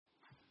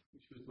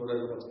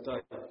Morales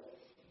Bastay,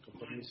 con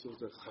permisos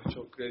de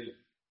Hacho Kredi.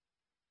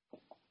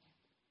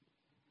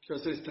 Quiero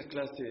hacer esta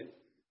clase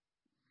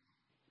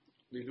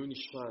Leilun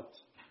Ishmat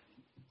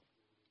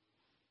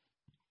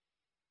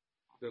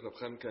de Rav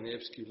Chaim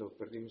Kanievsky, lo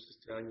perdimos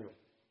este año.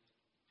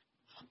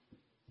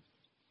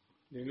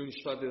 Leilun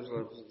Ishmat de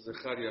Rav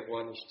Zecharia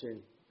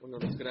Weinstein, uno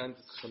de los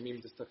grandes jamim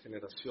de esta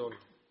generación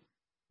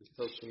de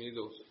Estados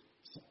Unidos,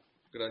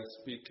 gran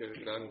speaker,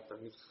 gran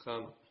Talmid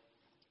Chacham,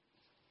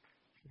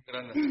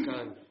 gran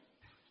Askan,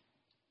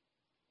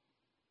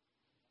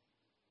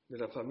 de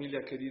la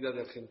familia querida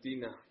de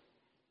Argentina,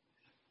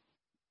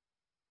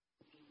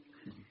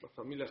 la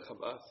familia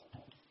Chabad,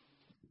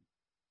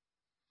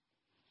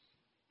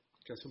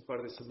 que hace un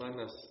par de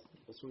semanas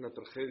pasó una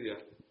tragedia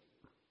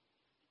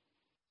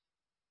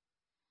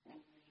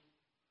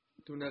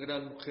de una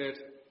gran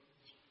mujer,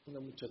 una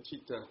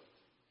muchachita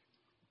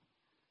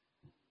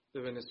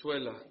de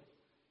Venezuela,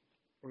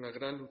 una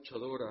gran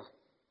luchadora,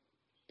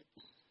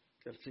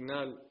 que al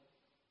final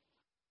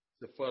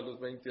se fue a los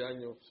 20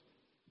 años.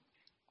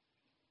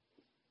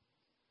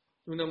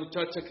 Una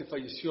muchacha que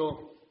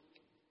falleció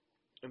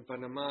en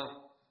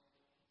Panamá,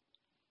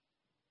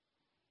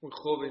 muy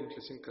joven,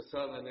 recién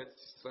casada en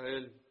Eretz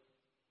Israel.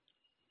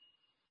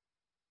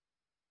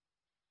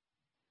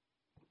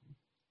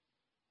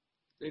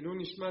 En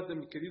un ishmat de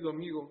mi querido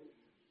amigo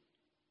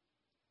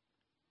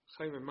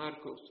Jaime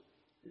Marcos,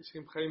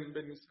 Jaime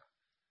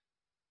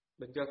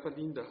Ben Yafa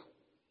Linda,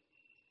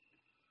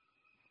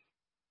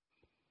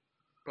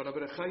 para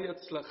Berajá y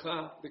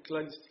Atzlajá de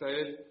Klal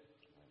Israel.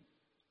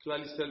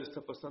 Klal Israel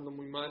está pasando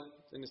muy mal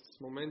en estos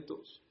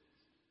momentos.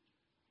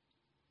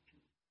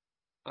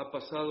 Ha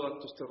pasado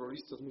actos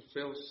terroristas muy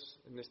feos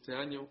en este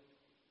año.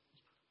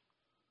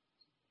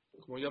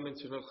 Como ya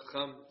mencionó el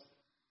Jajam,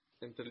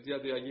 entre el día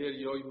de ayer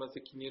y hoy más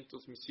de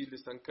 500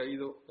 misiles han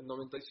caído. El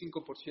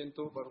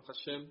 95%, Baruch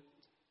Hashem,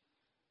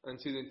 han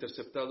sido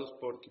interceptados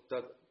por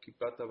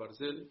Kipat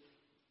Barzel.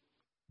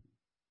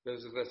 Pero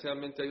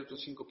desgraciadamente hay otro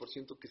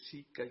 5% que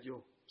sí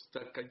cayó,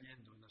 está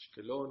cayendo en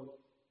Ashkelon,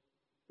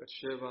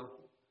 Beersheba.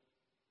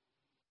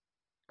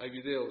 Hay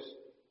videos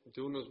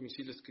de unos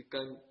misiles que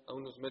caen a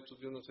unos metros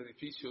de unos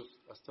edificios.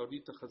 Hasta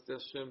ahorita, Hasdei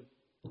Hashem,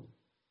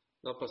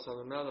 no ha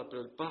pasado nada,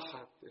 pero el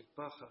Pajat.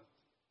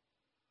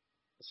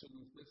 Hace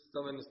unos meses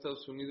estaba en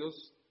Estados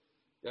Unidos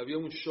y había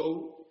un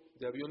show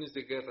de aviones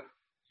de guerra.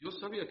 Yo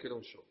sabía que era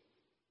un show.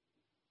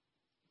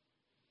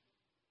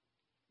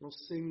 No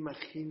se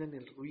imaginan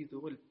el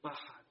ruido, el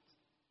Pajat.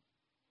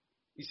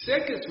 Y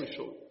sé que es un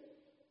show.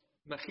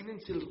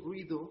 Imagínense el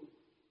ruido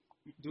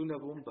de una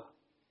bomba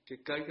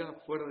que caiga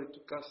afuera de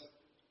tu casa.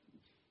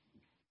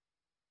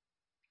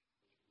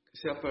 Que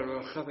sea para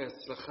Berajá y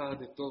Atzlajá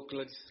de todo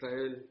Klal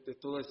Israel, de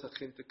toda esa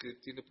gente que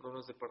tiene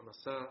problemas de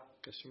Parnasá,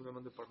 que Hashem le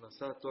mande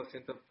Parnasá, toda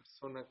gente,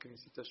 persona que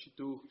necesita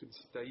Shituch, que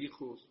necesita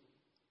hijos,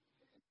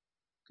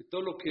 que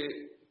todo lo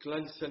que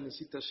Klal Israel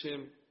necesita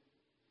Hashem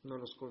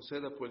nos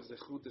conceda por el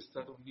zehut de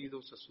estar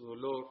unidos a su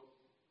dolor.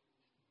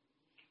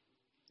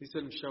 Dice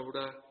el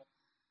Mishabura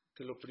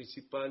que lo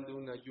principal de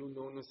un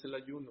ayuno no es el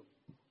ayuno.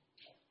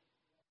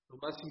 Lo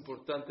más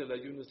importante del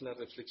ayuno es la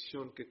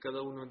reflexión, que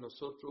cada uno de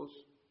nosotros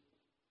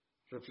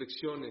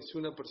reflexione. Si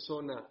una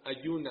persona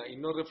ayuna y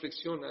no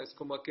reflexiona, es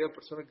como aquella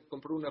persona que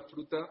compró una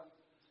fruta,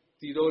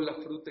 tiró la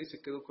fruta y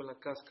se quedó con la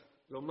cáscara.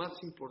 Lo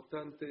más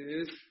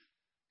importante es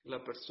que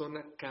la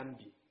persona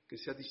cambie, que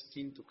sea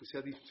distinto, que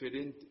sea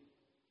diferente,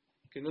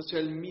 que no sea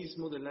el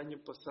mismo del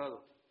año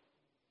pasado.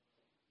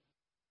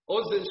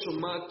 Ozen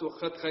Shomat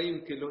Ohat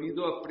Chaim, que el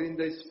oído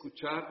aprenda a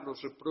escuchar los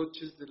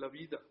reproches de la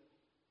vida.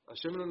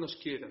 Hashem no nos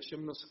quiere,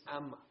 Hashem nos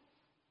ama.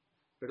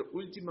 Pero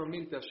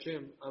últimamente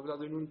Hashem ha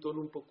hablado en un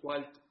tono un poco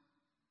alto.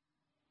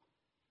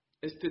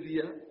 Este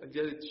día, el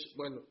día de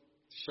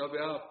Tisha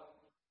B'Av,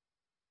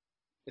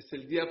 es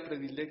el día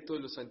predilecto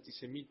de los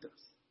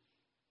antisemitas.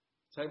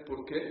 ¿Saben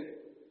por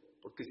qué?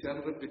 Porque se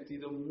han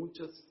repetido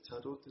muchas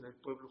tzarot en el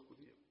pueblo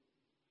judío.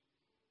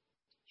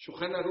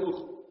 Shulchan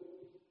Aruch,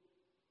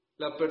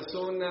 la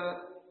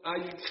persona,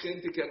 hay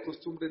gente que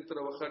acostumbra a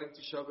trabajar en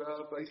Tisha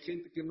B'Av, hay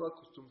gente que no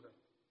acostumbra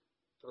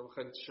a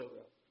trabajar en Tisha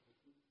B'Av.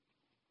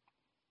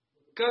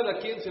 Cada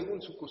quien según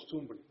su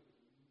costumbre.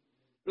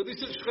 Pero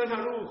dice el Shulchan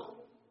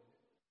Aruch,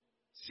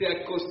 se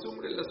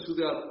acostumbre la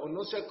ciudad o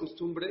no se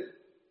acostumbre,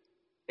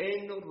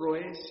 Eno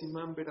Roe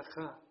Siman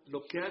Berajá.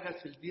 Lo que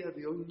hagas el día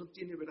de hoy no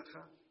tiene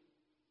Berajá.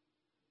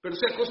 Pero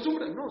se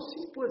acostumbra, no,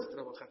 sí puedes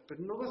trabajar,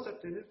 pero no vas a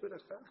tener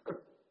Berajá.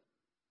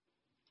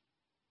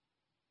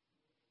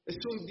 Es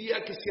un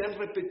día que se han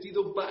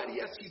repetido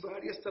varias y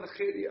varias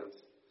tragedias.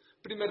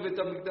 Primer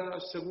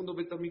Betamigdash, segundo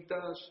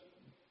Betamigdash.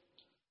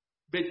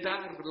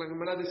 Betar, la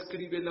Gemara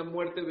describe la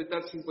muerte de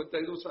Betar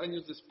 52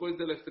 años después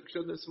de la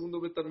destrucción del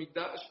segundo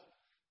Betamigdash.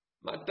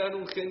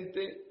 Mataron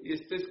gente y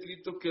está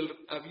escrito que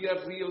había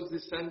ríos de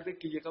sangre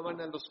que llegaban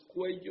a los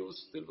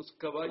cuellos de los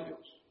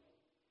caballos.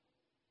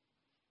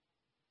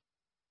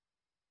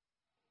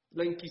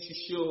 La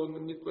Inquisición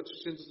en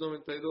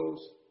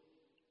 1492.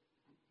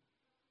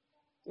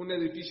 Un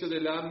edificio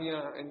de la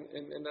AMIA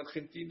en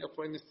Argentina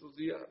fue en estos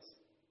días.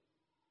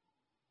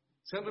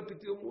 Se han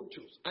repetido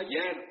muchos.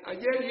 Ayer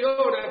y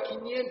ahora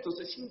 500.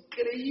 Es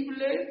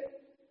increíble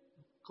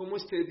cómo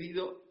este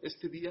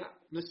día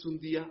no es un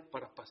día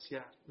para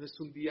pasear, no es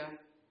un día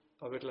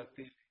para ver la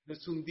tele, no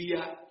es un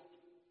día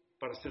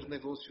para hacer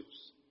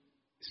negocios.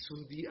 Es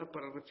un día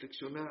para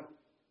reflexionar,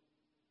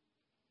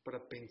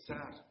 para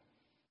pensar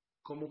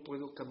cómo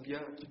puedo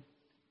cambiar.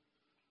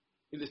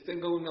 Y les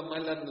tengo una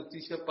mala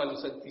noticia para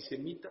los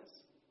antisemitas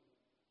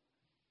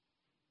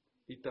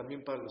y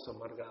también para los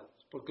amargados.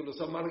 Porque los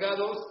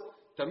amargados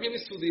también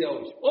es su día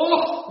hoy.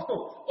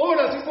 ¡Oh!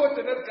 Ahora sí puedo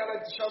tener cara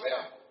de Tisha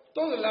B'Av.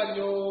 Todo el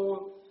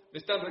año me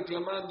están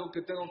reclamando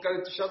que tengo cara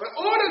de Tisha B'Av.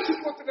 Ahora sí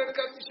puedo tener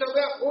cara de Tisha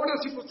B'Av. Ahora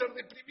sí puedo estar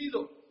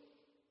deprimido.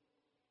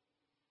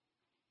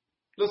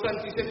 Los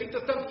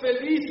antisemitas están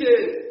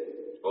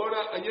felices.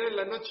 Ahora, ayer en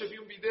la noche vi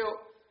un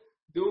video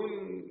de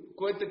un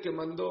cohete que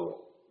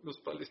mandó los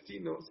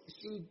palestinos.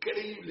 Es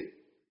increíble.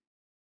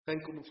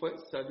 ¿Saben cómo fue?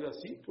 Salió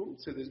así, pum,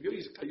 se desvió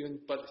y se cayó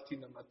en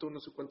Palestina. Mató no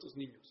sé cuántos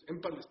niños en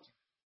Palestina.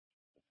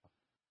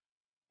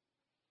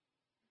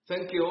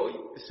 ¿Saben que hoy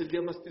es el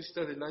día más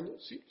triste del año?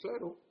 Sí,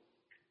 claro.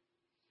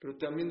 Pero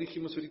también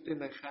dijimos ahorita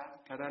en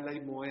Ajá, Karala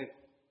y Moed.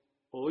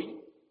 Hoy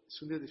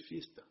es un día de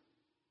fiesta.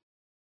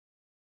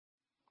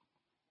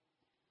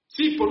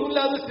 Sí, por un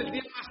lado es el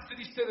día más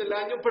triste del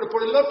año, pero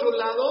por el otro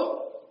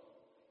lado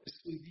es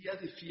un día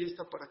de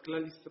fiesta para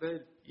Klal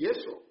Israel. Y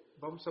eso,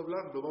 vamos a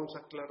hablar, lo vamos a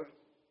aclarar.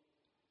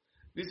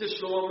 Dice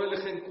Shlomo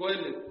Melech en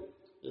Kohelet,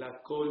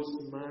 la kol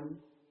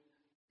zman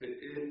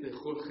be'ed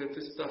bechol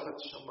jefes tachat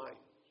shamay.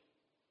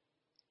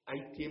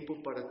 Hay tiempo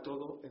para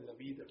todo en la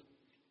vida.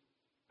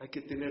 Hay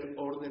que tener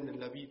orden en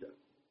la vida.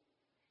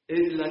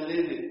 Es la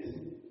ledet.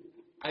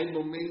 Hay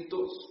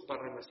momentos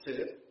para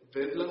nacer,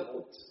 ver la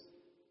mut.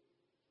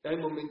 Hay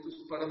momentos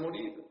para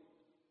morir.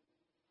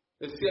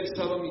 Decía el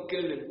Saba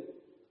Mikelem,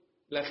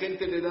 la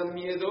gente le da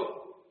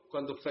miedo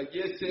cuando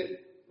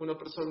fallece una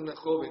persona, una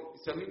joven.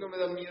 Dice, a mí no me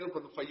da miedo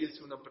cuando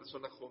fallece una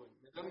persona joven.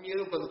 Me da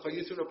miedo cuando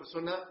fallece una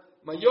persona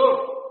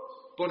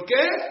mayor. ¿Por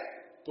qué?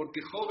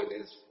 Porque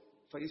jóvenes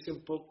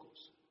fallecen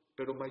pocos,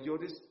 pero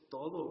mayores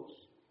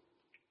todos.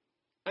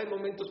 Hay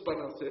momentos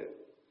para nacer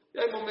y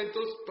hay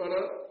momentos para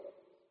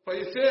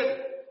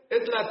fallecer.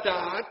 Es la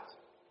Ta'at,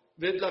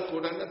 es la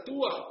Corana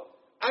Tua.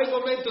 Hay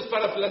momentos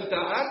para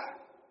plantar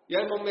y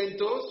hay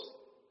momentos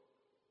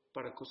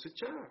para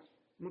cosechar.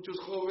 Muchos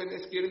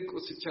jóvenes quieren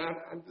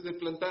cosechar antes de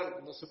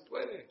plantar. No se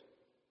puede.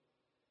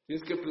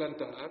 Tienes que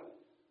plantar,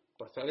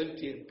 pasar el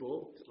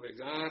tiempo,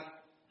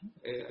 regar,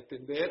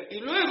 atender y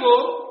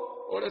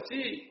luego, ahora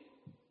sí,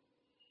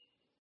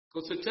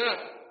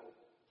 cosechar.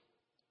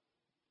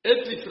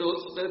 El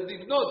difros, el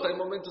divnot, hay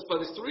momentos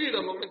para destruir,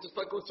 hay momentos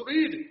para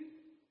construir.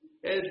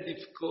 El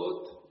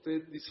difkot,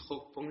 el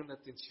dishok, pongan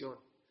atención.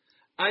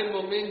 Hay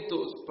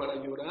momentos para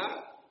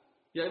llorar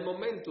y hay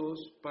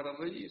momentos para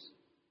reír.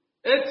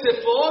 El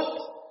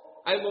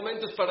sefot, hay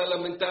momentos para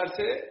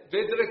lamentarse.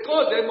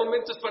 Vedrekot, hay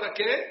momentos para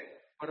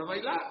 ¿qué? Para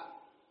bailar.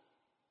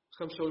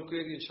 Ham Shaul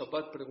Krieg en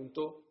Shabbat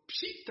preguntó,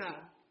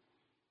 Pshita,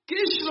 ¿qué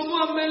es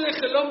Shlomo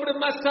HaMelech, el hombre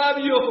más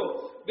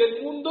sabio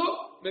del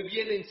mundo, me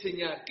viene a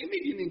enseñar? ¿Qué me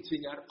viene a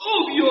enseñar?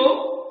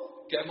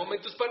 Obvio que hay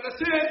momentos para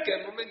nacer, que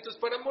hay momentos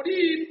para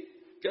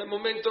morir, que hay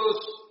momentos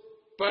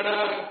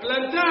para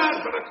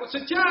plantar, para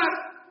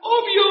cosechar.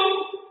 Obvio.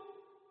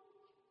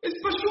 Es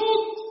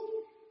pashut.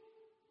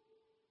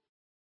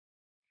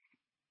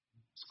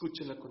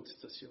 Escuchen la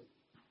contestación.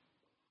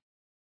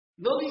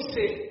 No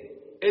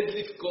dice Ed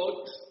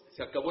Lifkot,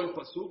 se acabó el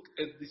pasuk,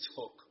 Ed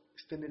Lishok.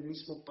 Está en el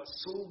mismo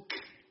pasuk.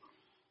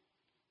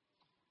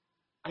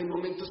 Hay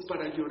momentos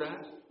para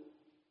llorar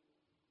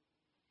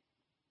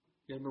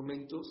y hay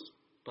momentos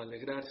para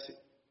alegrarse.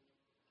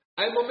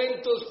 Hay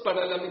momentos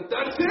para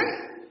lamentarse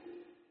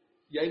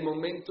y hay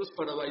momentos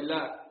para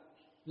bailar.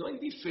 No hay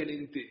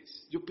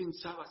diferentes. Yo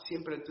pensaba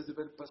siempre antes de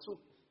ver el pasuk.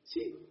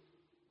 Sí,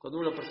 cuando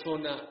una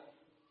persona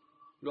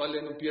lo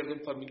aleno pierde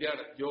un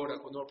familiar, llora.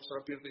 Cuando una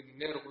persona pierde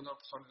dinero, cuando una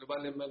persona le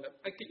vale mal,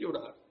 hay que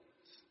llorar.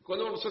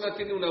 Cuando una persona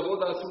tiene una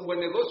boda, hace un buen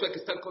negocio, hay que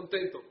estar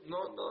contento.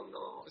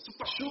 No, es un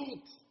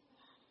pashut.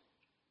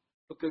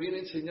 Lo que viene a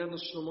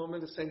enseñarnos Shlomo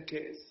HaMelech, ¿saben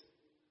qué es?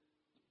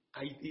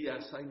 Hay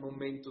días, hay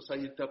momentos,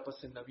 hay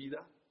etapas en la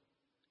vida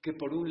que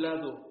por un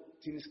lado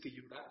tienes que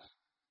llorar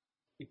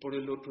y por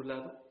el otro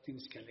lado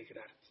tienes que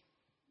alegrarte.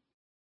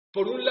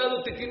 Por un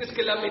lado te tienes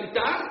que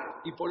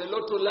lamentar y por el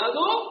otro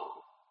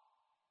lado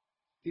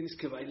tienes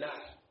que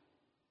bailar.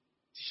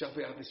 Tisha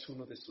B'Av es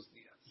uno de esos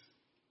días.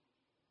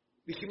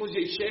 Dijimos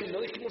Yeshem, no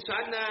dijimos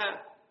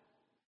Ana.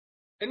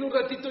 En un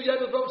ratito ya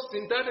nos vamos a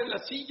sentar en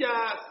las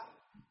sillas.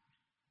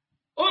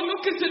 Oh,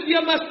 ¿no que es el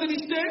día más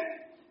triste?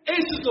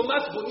 Eso es lo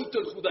más bonito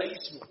del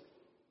judaísmo.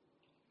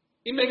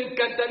 Y me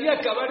encantaría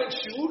acabar el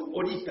shiur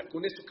ahorita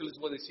con esto que les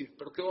voy a decir.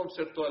 Pero ¿qué vamos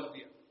a hacer todo el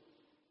día?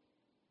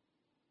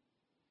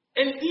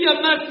 El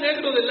día más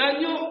negro del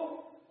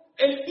año,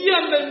 el día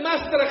de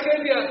más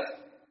tragedia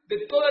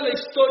de toda la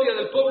historia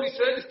del pueblo de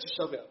Israel es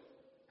Tisha B'Av.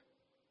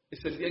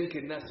 Es el día en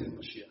que nace el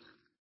Mashiach.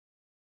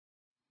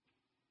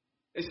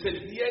 Es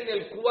el día en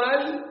el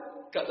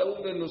cual cada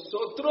uno de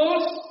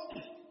nosotros,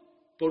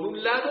 por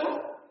un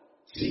lado,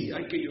 Sí,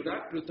 hay que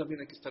llorar, pero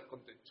también hay que estar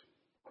contento.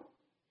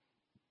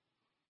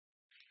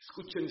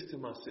 Escuchen este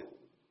más.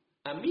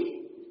 A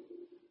mí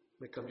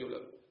me cambió la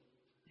vida.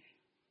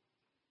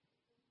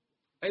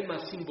 Hay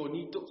masim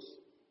bonitos,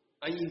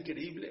 hay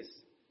increíbles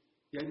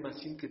y hay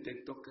masim que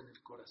te tocan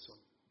el corazón.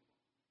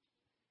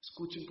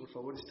 Escuchen por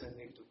favor esta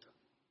anécdota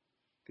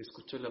que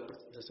escuché la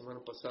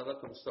semana pasada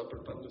cuando estaba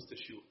preparando este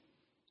shiur.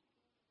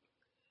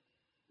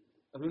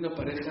 Había una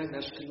pareja en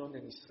Ashkelon,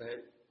 en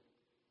Israel.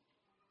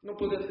 No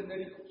podía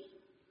tener hijos.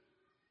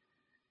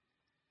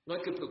 No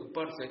hay que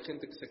preocuparse, hay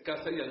gente que se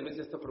casa y al mes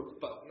ya está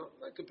preocupado.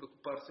 No hay que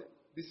preocuparse.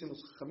 Dicen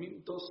los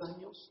Jamim, 2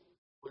 años,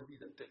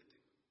 olvídate del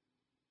tema.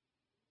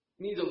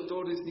 Ni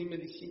doctores, ni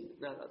medicina,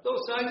 nada.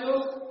 2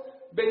 años,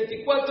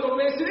 24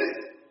 meses,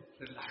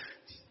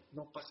 relájate,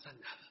 no pasa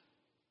nada.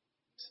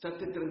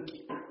 Estate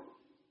tranquilo.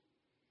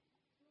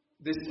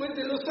 Después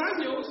de 2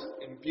 años,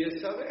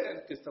 empieza a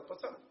ver qué está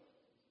pasando.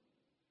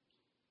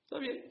 Está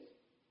bien.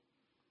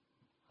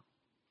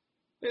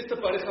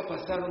 Esta pareja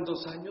pasaron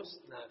 2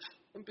 años, nada.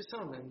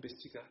 Empezaron a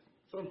investigar.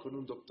 Fueron con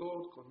un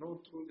doctor, con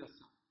otro, ya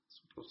saben.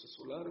 Es un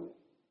proceso largo.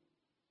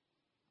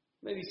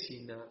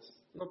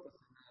 Medicinas, no pasa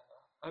nada.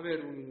 A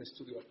ver, un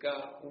estudio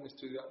acá, un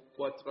estudio acá,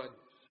 4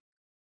 años,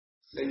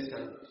 6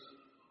 años,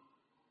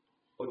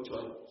 8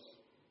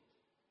 años,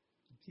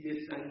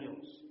 10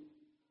 años.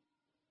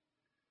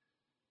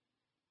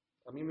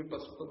 A mí me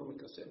pasó cuando me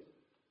casé.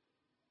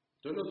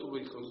 Yo no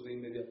tuve hijos de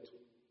inmediato.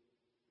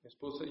 Mi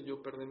esposa y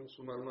yo perdimos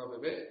una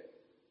bebé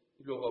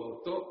y luego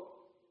abortó.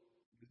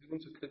 Les digo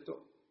un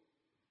secreto,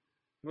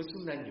 no es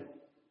 1 año,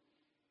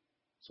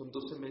 son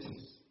 12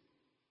 meses.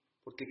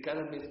 Porque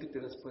cada mes que te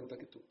das cuenta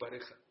que tu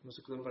pareja no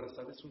se quedó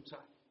embarazada es un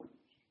zar.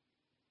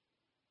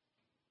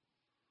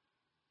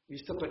 Y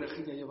esta pareja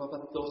ya llevaba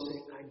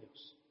 12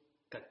 años,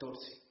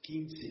 14,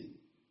 15.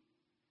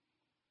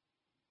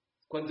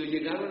 Cuando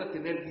llegaron a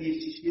tener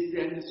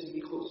 17 años sin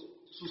hijos,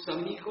 sus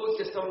amigos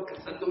ya estaban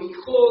casando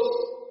hijos.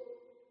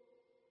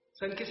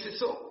 ¿Saben qué es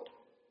eso?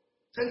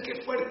 ¿Saben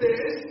qué fuerte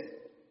es?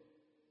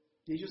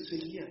 Y ellos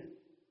seguían.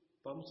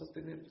 Vamos a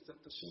tener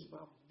presentación,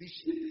 vamos.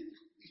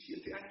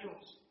 17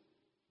 años.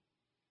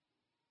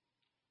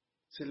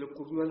 Se le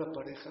ocurrió a la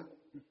pareja,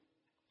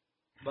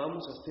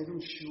 vamos a hacer un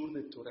shiur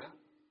de Torah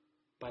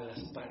para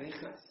las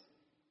parejas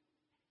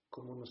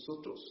como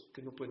nosotros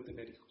que no pueden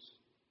tener hijos.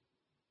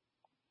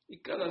 Y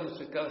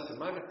cada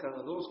semana,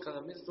 cada 2,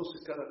 cada mes, no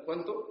sé cada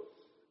cuánto,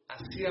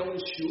 hacía un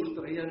shiur,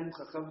 traían un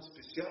jajam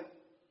especial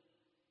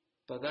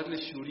para darle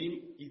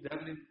shiurim y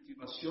darle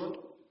motivación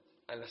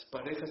a las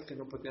parejas que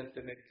no podían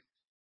tener hijos.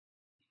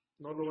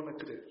 No lo van a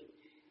creer.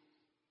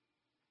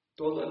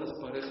 Todas las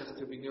parejas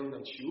que vinieron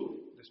al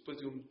shiur, después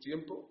de un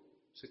tiempo,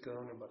 se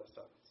quedaron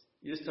embarazadas.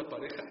 Y esta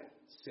pareja,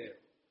 0.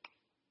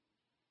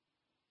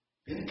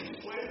 Ven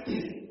qué fuerte.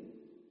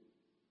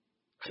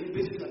 Hay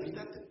veces la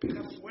vida te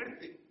pega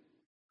fuerte.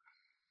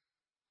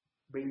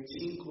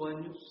 25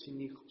 años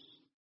sin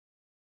hijos.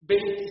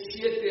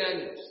 27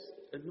 años,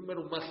 el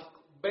número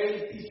mágico.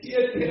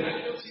 27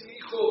 años sin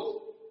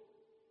hijos.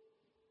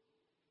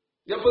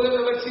 Ya pueden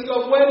haber sido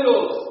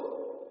abuelos.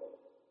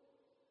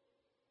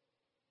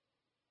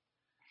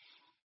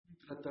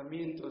 Un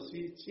tratamiento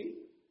así,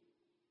 ¿sí?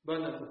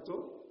 Van al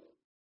doctor,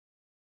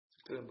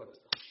 se quedan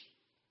embarazados.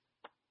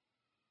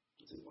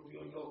 Se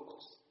volvieron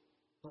locos.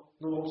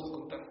 No vamos a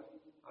contar.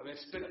 A ver,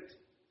 espérate.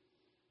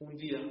 Un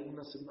día,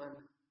 una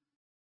semana,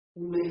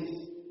 un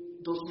mes,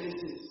 2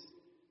 meses,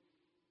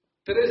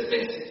 3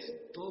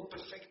 meses. Todo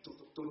perfecto,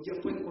 doctor. Ya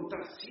pueden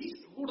contar. Sí,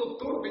 seguro,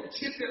 doctor.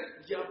 27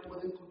 años. Ya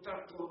pueden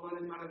contar. Todo va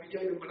de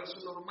maravilla. El embarazo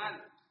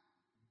normal.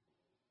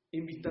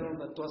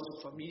 Invitaron a toda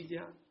su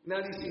familia.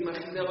 Nadie se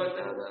imaginaba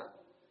nada.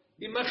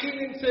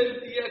 Imagínense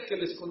el día que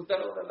les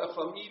contaron a la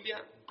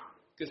familia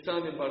que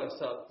estaban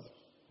embarazados.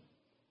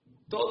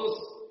 Todos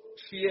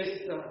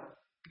fiesta,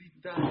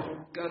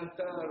 gritaron,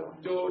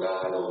 cantaron,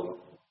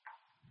 lloraron.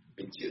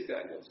 27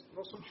 años,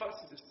 no son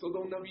fáciles, toda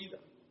una vida.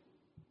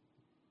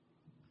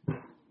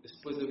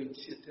 Después de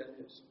 27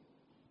 años,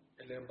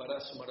 el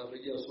embarazo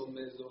maravilloso, 1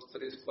 mes, 2,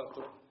 3,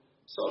 4,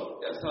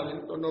 son, ya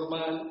saben, lo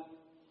normal.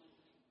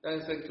 Ya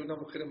saben que una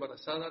mujer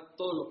embarazada,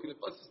 todo lo que le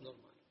pasa es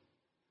normal.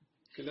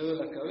 Que le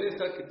duele la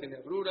cabeza, que tiene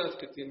agruras,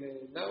 que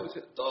tiene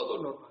náuseas,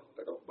 todo normal.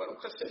 Pero bueno,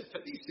 Hashem,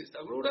 felices,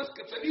 agruras,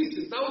 que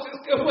felices,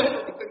 náuseas, qué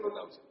bueno que tengo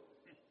náuseas.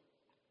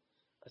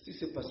 Así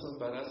se pasó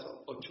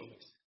embarazo 8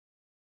 meses.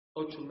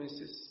 8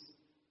 meses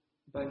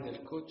va en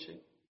el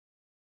coche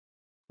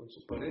con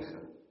su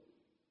pareja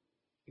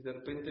y de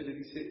repente le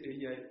dice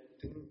ella,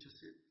 tengo mucha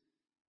sed,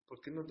 ¿por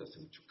qué no te hace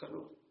mucho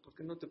calor? ¿Por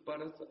qué no te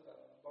paras?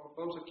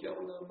 Vamos aquí a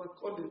una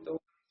Macolet, a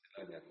una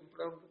miscelánea a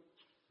comprar.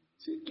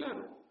 Sí,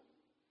 claro.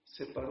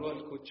 Se paró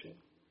al coche,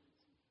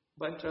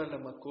 va a entrar a la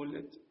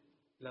Macolet,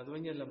 la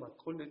dueña de la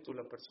Macolet o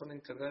la persona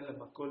encargada de la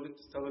Macolet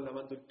estaba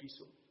lavando el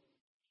piso.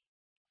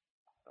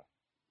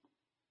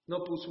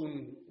 No puso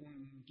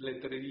un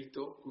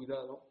letrerito,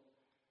 cuidado.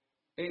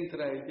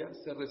 Entra ella,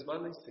 se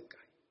resbala y se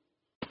cae.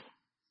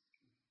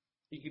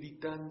 Y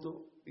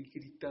gritando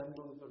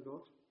de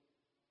dolor.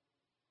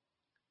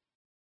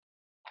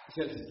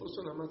 Y al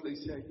esposo nada más le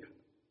dice a ella,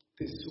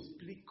 te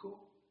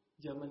suplico,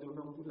 llámale a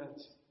una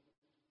ambulancia.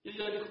 Y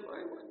ella dijo,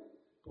 ay, bueno,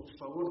 por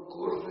favor,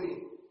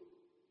 corre.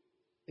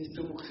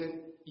 Esta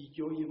mujer y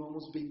yo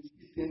llevamos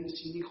 27 años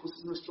sin hijos,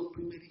 es nuestro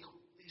primer hijo.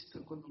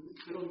 Cuando le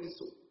dijeron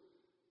eso,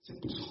 se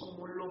puso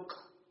como loca.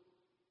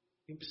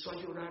 Empezó a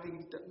llorar y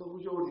gritar, no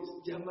llores,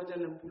 llámale a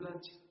la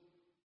ambulancia.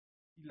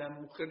 Y la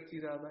mujer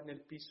tirada en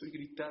el piso y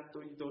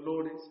gritando y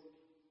dolores.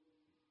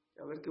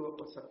 A ver qué va a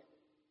pasar.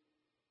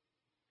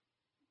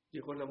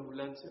 Llegó la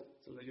ambulancia,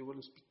 se la llevó al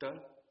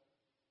hospital.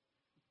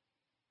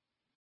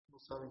 No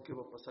saben qué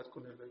va a pasar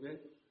con el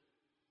bebé.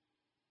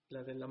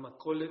 La de la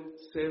Macolet,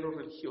 cero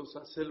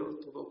religiosa, cero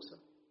ortodoxa.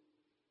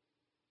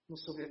 No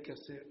sabía qué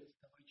hacer.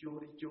 Estaba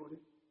llore y llore.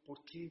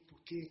 ¿Por qué?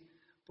 ¿Por qué?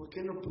 ¿Por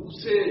qué no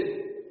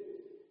puse?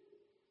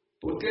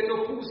 ¿Por qué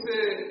no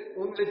puse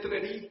un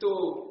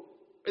letrerito?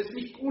 Es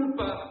mi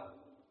culpa.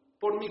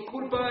 Por mi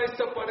culpa a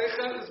esta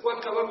pareja les voy a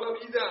acabar la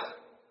vida.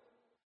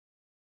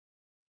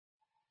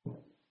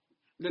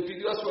 Le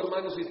pidió a su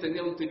hermano si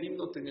tenía un teilín,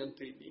 no tenía un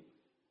teilín.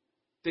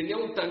 Tenía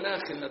un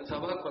tanaj en la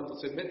tzabá, cuando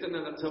se meten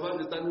a la tzabá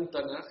les dan un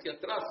tanaj y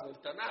atrás en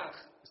el tanaj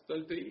está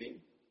el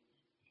teilín.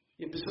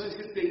 Y empezó a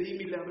decir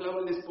teilín y le hablaba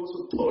al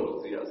esposo todos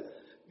los días.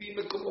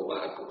 Dime cómo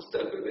va, cómo está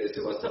el bebé, ¿se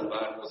va a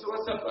salvar, no se va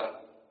a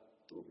salvar?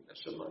 Tú, mira,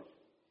 Shammai,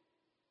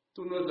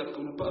 tú no eres la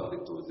culpable,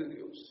 tú es de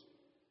Dios.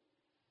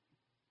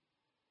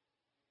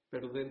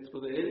 Pero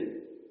dentro de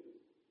él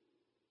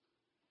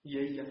y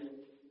ella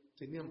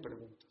tenían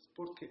preguntas.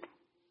 ¿Por qué?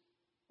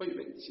 Oye,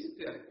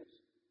 27 años.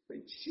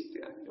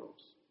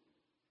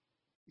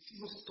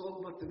 Hicimos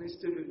todo para tener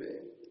este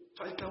bebé.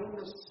 Falta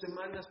unas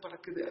semanas para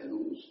que dé a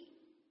luz.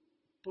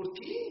 ¿Por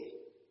qué?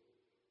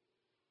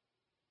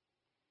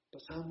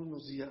 Pasaron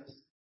unos días,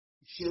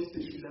 hicieron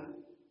tefilá,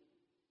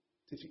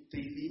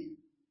 teilín.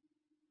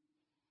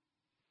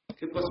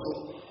 ¿Qué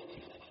pasó?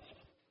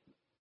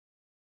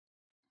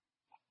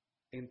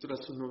 Entró a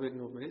su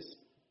noveno mes,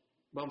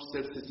 vamos a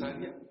hacer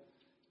cesárea.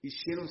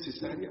 Hicieron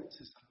cesárea,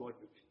 se salvó el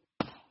bebé.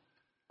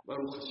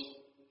 Baruch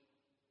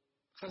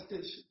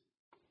Hashem.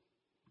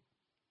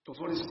 Por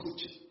favor,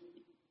 escuchen.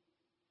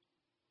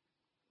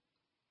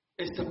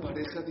 Esta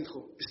pareja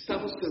dijo,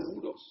 estamos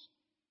seguros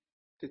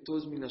que todo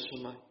es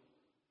Minashomai.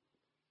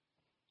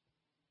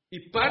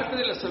 Y parte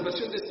de la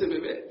salvación de este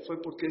bebé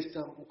fue porque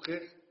esta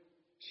mujer,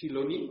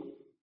 Shiloní,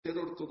 ser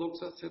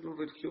ortodoxa, ser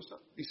religiosa,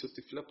 hizo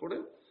tefilá por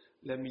él,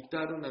 la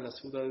invitaron a la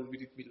ciudad de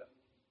Brit Milá.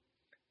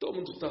 Todo el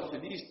mundo está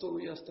feliz, todo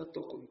ya está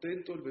todo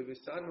contento, el bebé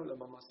sano, la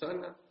mamá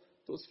sana,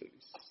 todos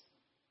felices.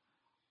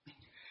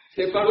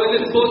 Se paró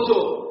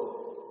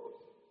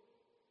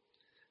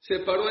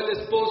el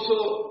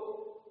esposo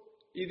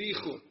y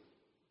dijo,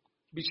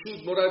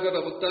 Bishut Moray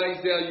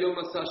Rabotay de Ayom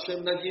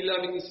Hashem Nagila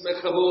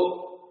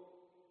Minismechabo.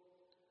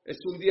 Es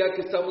un día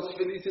que estamos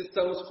felices,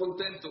 estamos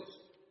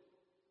contentos.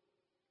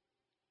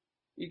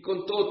 Y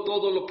contó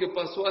todo lo que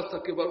pasó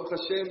hasta que Baruch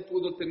Hashem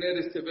pudo tener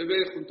este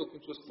bebé junto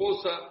con su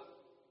esposa.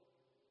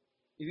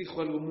 Y dijo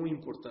algo muy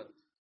importante.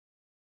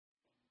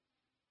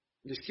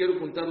 Les quiero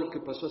contar lo que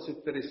pasó hace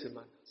 3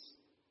 semanas.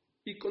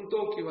 Y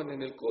contó que iban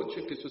en el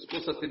coche, que su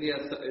esposa tenía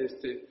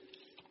sed.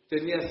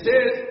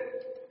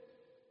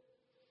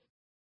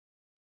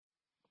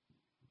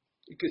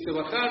 Y que se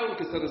bajaron,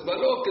 que se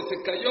resbaló, que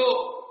se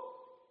cayó.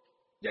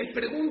 Y hay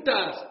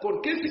preguntas,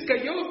 ¿por qué se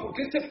cayó? ¿Por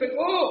qué se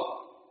pegó?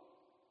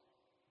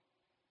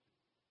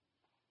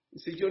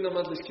 Dice, yo nada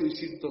más les quiero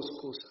decir 2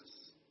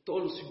 cosas.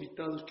 Todos los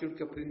invitados quiero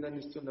que aprendan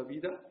esto en la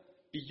vida.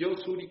 Y yo,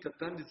 Suri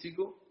Catán, les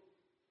digo,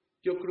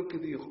 yo creo que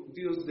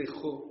Dios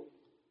dejó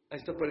a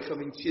esta pareja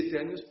 27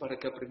 años para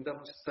que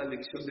aprendamos esta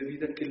lección de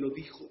vida que lo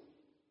dijo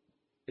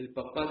el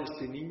papá de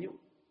este niño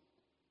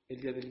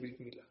el día del Brit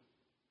Milá.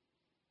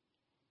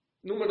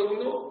 Número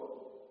 1.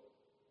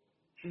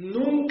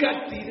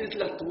 Nunca tires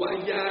la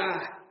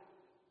toalla.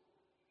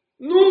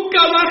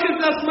 Nunca bajes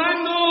las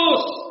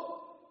manos.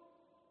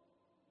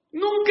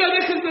 Nunca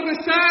dejes de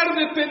rezar,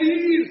 de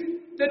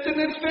pedir, de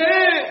tener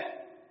fe.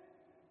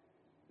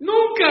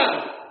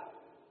 Nunca.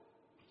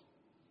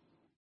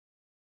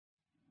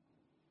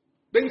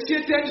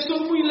 27 años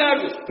son muy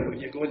largos, pero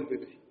llegó el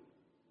bebé.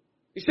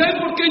 ¿Y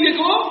saben por qué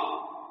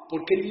llegó?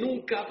 Porque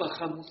nunca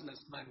bajamos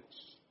las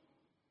manos.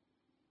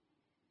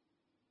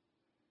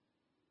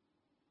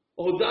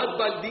 Odad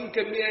Baldín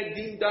que me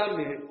din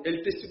dame.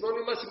 El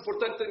testimonio más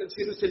importante en el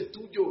cielo es el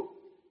tuyo.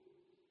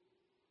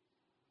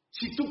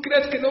 Si tú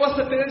crees que no vas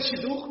a tener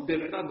shidduch, de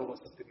verdad no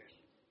vas a tener.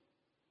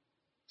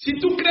 Si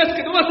tú crees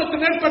que no vas a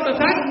tener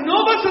parnasá,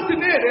 no vas a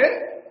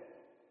tener,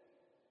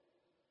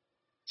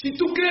 Si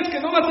tú crees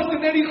que no vas a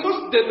tener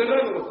hijos, de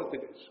verdad no vas a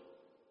tener.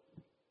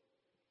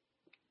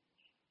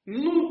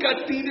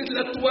 Nunca tires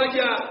la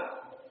toalla.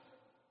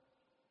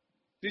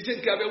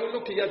 Dicen que había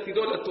uno que ya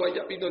tiró la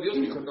toalla, vino Dios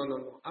y dijo,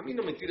 no, a mí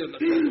no me tires la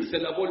toalla. Se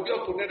la volvió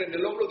a poner en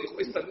el hombro, dijo,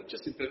 esta lucha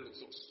es entre los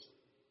dos.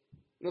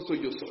 No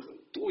soy yo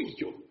solo, tú y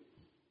yo.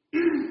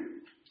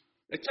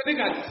 Échale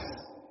ganas.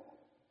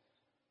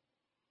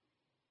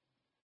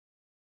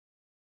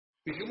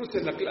 Dijimos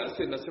en la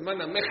clase, en la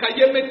semana,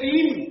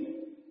 Mehayemetim,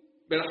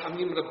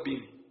 Berahamim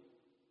Rabbim.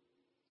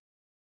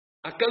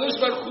 Akadosh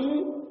Baruj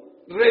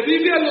Hu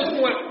Revive a los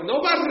muertos.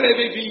 No va a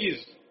revivir.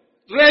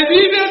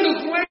 Revive a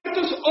los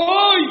muertos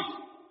hoy.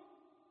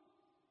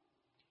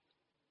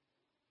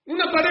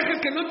 Una pareja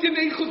que no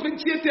tiene hijos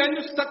 27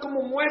 años está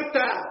como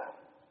muerta.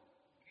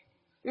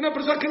 Una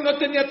persona que no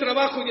tenía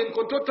trabajo y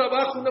encontró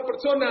trabajo. Una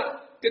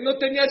persona que no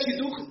tenía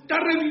shidduch está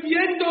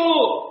reviviendo.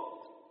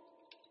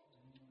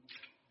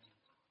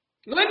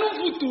 No en un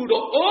futuro,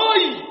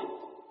 hoy.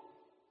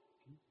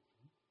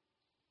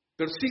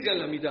 Pero sigan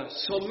la mirada.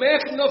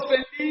 Somech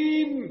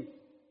nofelim.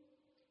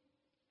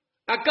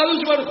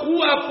 Akadosh Baruj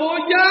Hu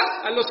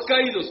apoya a los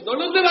caídos. No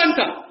los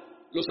levanta,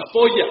 los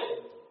apoya.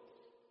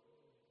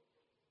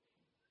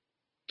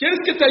 ¿Quieres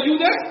que te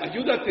ayude?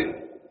 Ayúdate.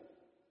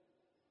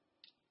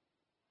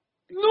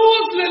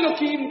 Luz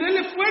Leloquim,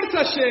 dele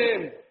fuerza a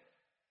Hashem.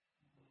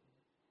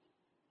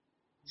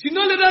 Si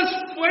no le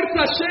das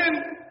fuerza a Hashem,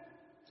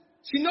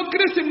 si no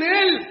crees en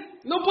Él,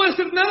 no puede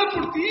hacer nada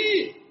por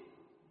ti.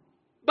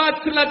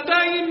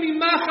 Batzlatayim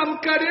mimacham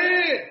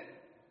kare.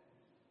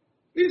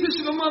 Dice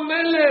Shlomo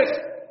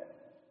Amelech,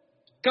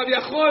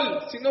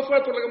 Kaviahol, si no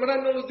fuera por la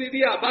Gemara no nos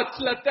diría,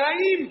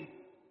 Batzlatayim,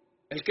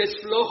 el que es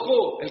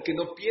flojo, el que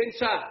no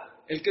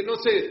piensa, el que no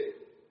se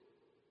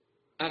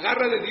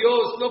agarra de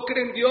Dios, no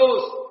cree en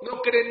Dios,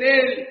 no cree en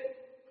Él.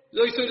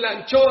 Hoy soy la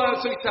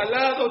anchoa, soy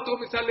salado, todo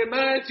me sale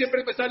mal,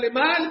 siempre me sale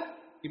mal.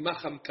 Y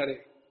Maham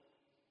Kare,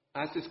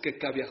 haces que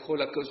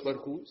Kaviahol a Kadosh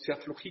Baruj Hu sea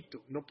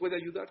flojito, no puede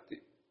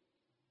ayudarte.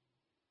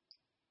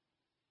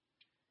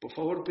 Por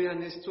favor,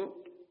 vean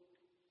esto.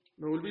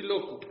 Me volví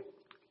loco.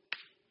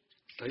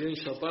 Allá en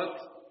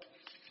Shabbat,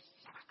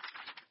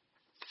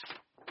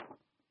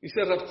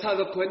 dice Rav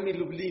Tzadok Cohen mi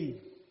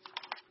Lublin.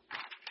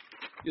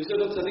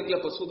 Yosef Atzadik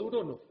la pasó duro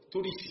o no?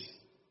 Durísimo.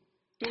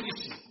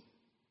 Durísimo.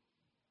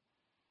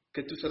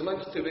 Que tus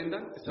hermanos te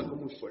vendan es algo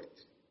muy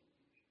fuerte.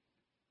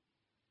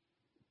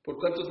 ¿Por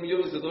cuántos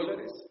millones de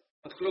dólares?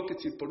 Hazlo que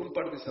si por un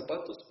par de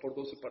zapatos, por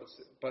 12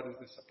 pares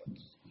de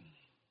zapatos.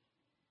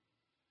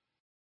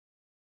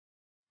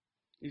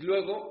 Y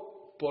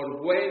luego,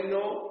 por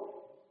bueno,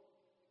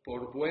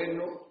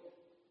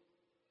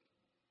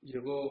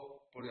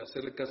 llegó por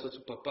hacerle caso a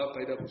su papá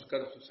para ir a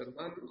buscar a sus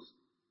hermanos,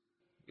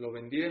 lo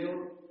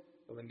vendieron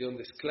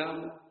de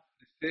esclavo,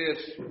 de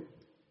ser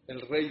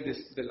el rey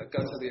de la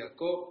casa de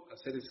Jacob, a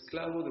ser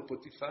esclavo de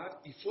Potifar,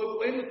 y fue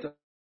bueno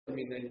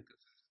también ahí en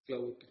casa de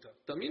esclavo de Potifar,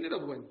 también era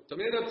bueno,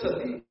 también era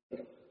tzadí.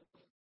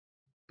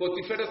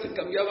 Potifar se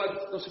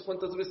cambiaba no sé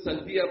cuántas veces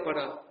al día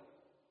para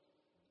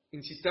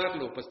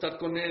incitarlo, para estar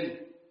con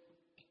él.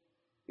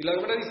 Y la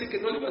Gemara dice que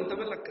no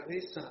levantaba la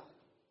cabeza.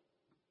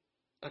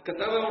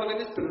 Acataba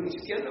órdenes, pero ni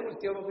siquiera la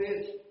volteaba a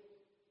ver.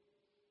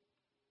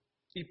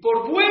 Y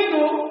por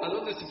bueno, ¿a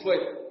dónde se fue?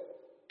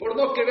 Por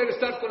no querer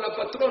estar con la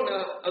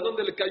patrona, ¿a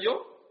dónde le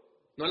cayó?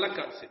 No a la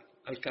cárcel,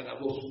 al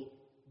calabozo.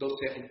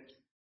 12 años.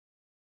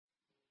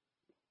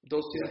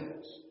 12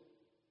 años.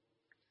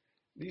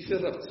 Dice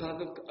Rav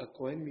Tzadok a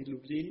Cohen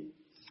Milublin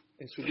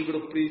en su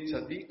libro Pri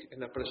Tzadik, en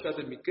la Parashá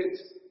de Miketz,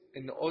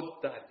 en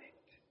Od Dalet.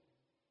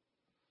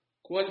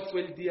 ¿Cuál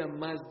fue el día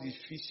más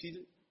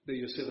difícil de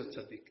Yosef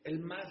Atzadik? El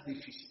más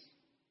difícil.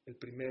 El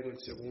primero, el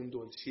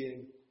segundo, el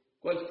 100.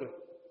 ¿Cuál fue?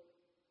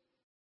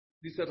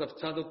 Dice Rav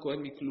Tzadok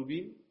Cohen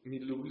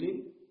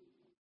Milublin,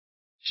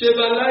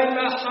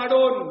 Shebalayla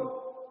Haron,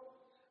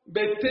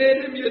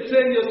 Betel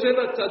Yetzer Yosef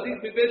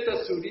Atzadik Bibet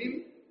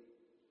Asurim,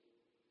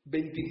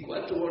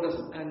 24 horas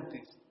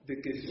antes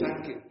de que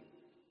saquen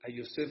a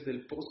Yosef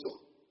del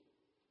pozo,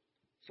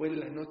 fue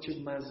la noche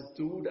más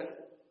dura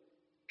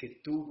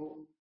que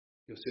tuvo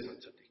Yosef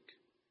Atzadik.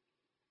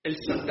 El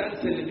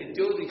Satán se le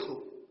metió,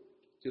 dijo,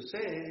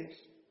 Yosef,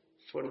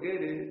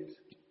 forget it.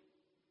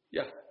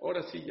 Ya,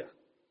 ahora sí ya.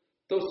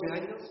 12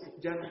 años,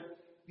 ya no.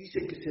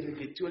 Dice que se le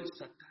metió el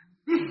Satán.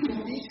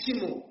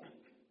 Durísimo.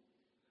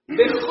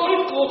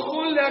 Bejol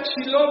kojol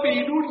leachilo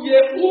beirur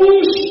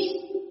yeush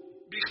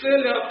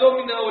bijel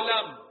leabdomina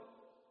olam.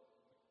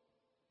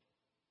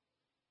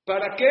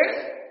 ¿Para qué?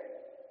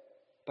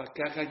 Para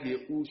que haga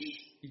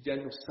yeush y ya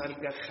no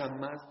salga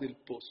jamás del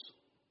pozo.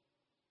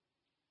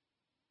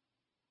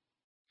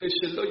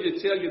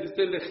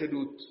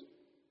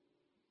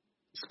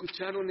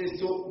 ¿Escucharon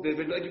eso? De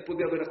verdad yo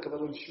podía haber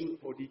acabado el shur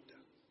ahorita.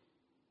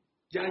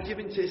 Ya,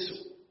 llévense eso.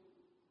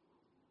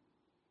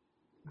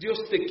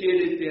 Dios te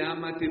quiere, te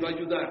ama, te va a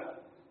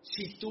ayudar.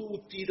 Si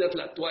tú tiras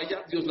la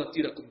toalla, Dios la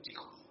tira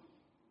contigo.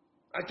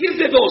 Aquí es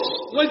de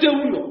 2, no es de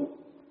 1.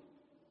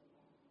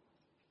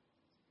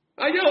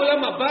 Allá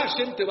Olam Haba,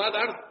 Hashem te va a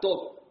dar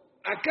todo.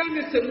 Acá en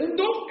este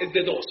mundo es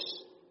de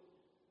 2.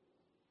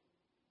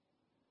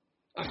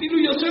 Afilu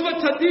Yosef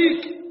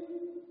Atzadik,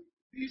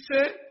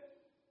 dice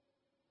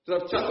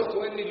Rav Tzadok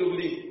Cohen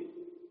Milublin,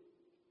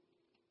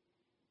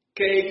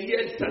 quería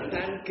el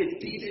Satán que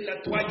tire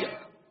la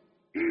toalla.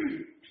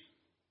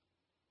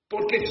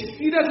 Porque si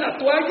tiras la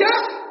toalla,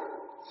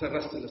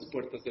 cerraste las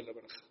puertas de la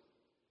braja.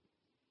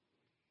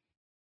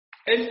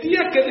 El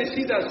día que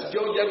decidas,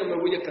 yo ya no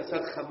me voy a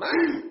casar jamás,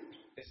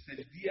 es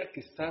el día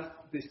que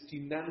estás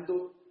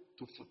destinando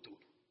tu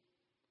futuro.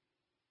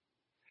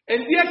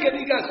 El día que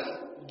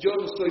digas, yo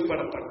no estoy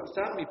para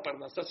Parnasá, mi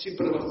Parnasá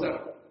siempre va a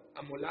estar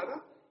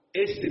amolada,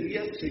 ese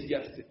día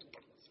sellaste tu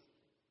parnasá.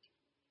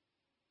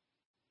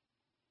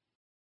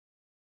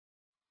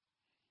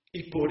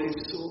 Y por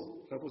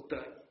eso,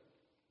 Rabotay,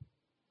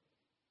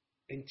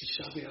 en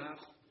Tisha B'Av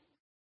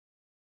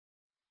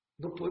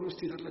no podemos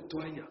tirar la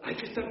toalla. Hay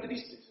que estar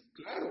tristes,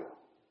 claro.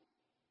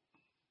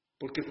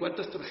 Porque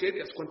cuántas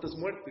tragedias, cuántas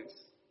muertes,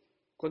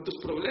 cuántos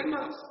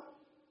problemas.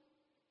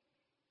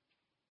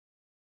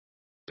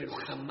 Pero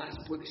jamás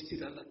puedes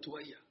tirar la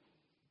toalla.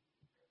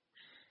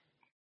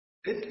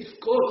 Es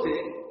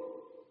lifcote.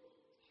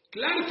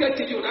 Claro que hay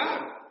que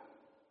llorar.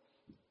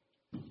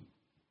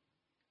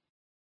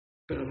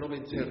 Pero no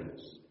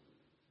vencernos.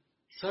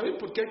 ¿Saben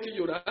por qué hay que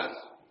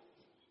llorar?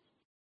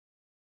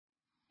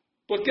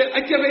 Porque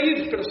hay que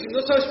reír, pero si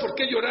no sabes por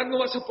qué llorar, no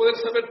vas a poder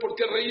saber por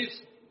qué reír.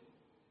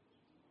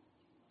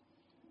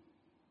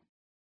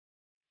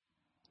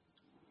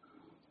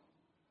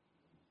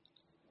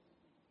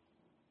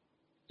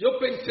 Yo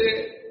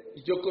pensé,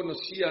 y yo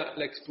conocía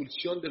la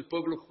expulsión del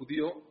pueblo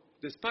judío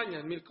de España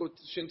en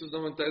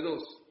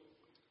 1492.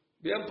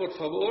 Vean, por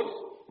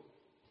favor,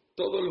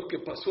 todo lo que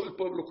pasó el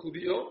pueblo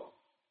judío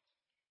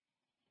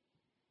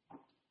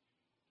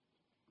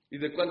y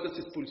de cuántas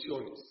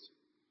expulsiones.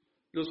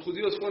 Los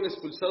judíos fueron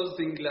expulsados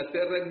de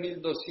Inglaterra en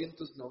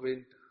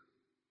 1290.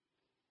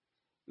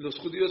 Los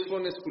judíos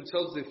fueron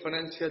expulsados de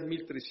Francia en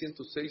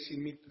 1306 y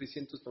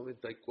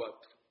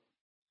 1394.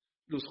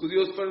 Los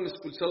judíos fueron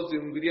expulsados de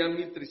Hungría en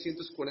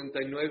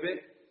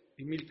 1349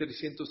 y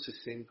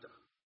 1360.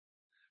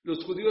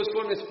 Los judíos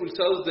fueron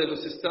expulsados de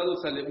los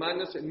estados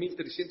alemanes en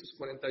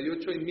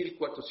 1348 y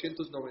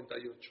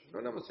 1498.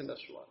 No nada más en la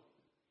Shoah.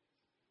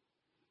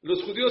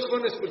 Los judíos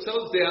fueron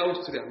expulsados de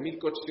Austria en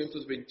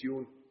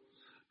 1421.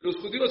 Los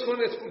judíos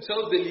fueron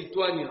expulsados de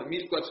Lituania en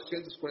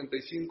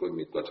 1445 y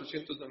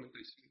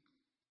 1495.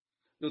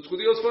 Los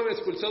judíos fueron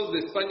expulsados de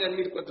España en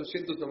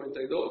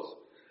 1492.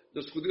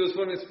 Los judíos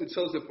fueron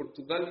expulsados de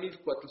Portugal en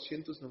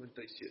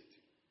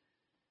 1497.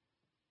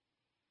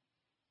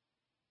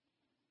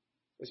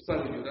 ¿Es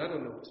para llorar o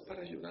no? Es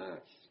para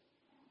llorar.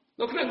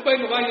 No crean,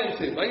 bueno,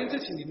 váyanse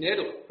sin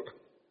dinero.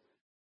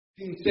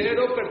 Sin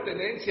cero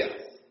pertenencias.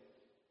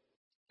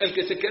 El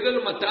que se quede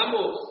lo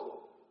matamos.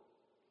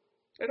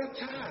 Era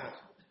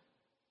Char.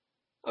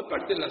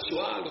 Aparte de la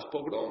Shoah, los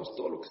pogroms,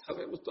 todo lo que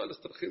sabemos, todas las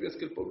tragedias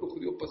que el pueblo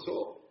judío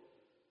pasó.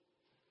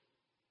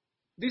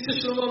 Dice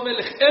Shlomo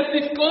Melech,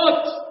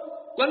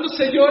 ¿cuándo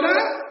se llora?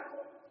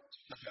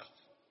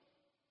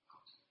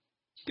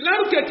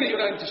 Claro que hay que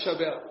llorar en Tisha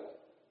B'Av.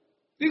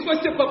 Dijo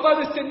este papá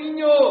de este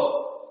niño,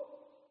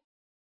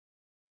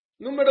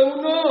 número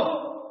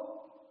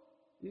 1,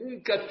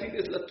 nunca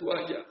tires la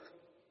toalla.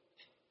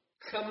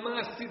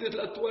 Jamás tires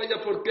la toalla,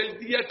 porque el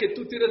día que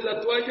tú tires la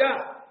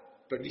toalla,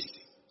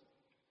 perdiste.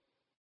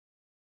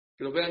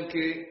 Pero vean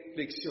qué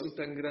lección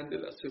tan grande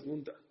la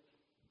segunda.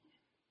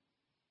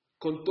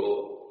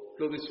 Contó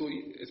lo de su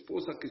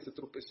esposa que se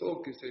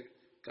tropezó, que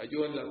se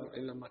cayó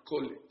en la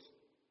Macolet.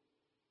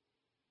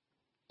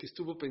 Que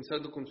estuvo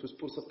pensando con su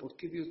esposa, ¿por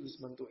qué Dios les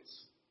mandó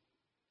eso?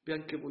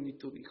 Vean qué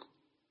bonito dijo.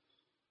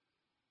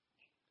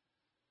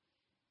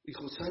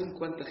 Dijo, ¿saben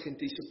cuánta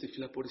gente hizo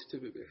tefilá por este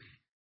bebé?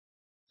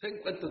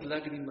 ¿Saben cuántas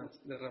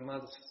lágrimas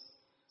derramadas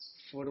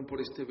fueron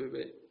por este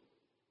bebé?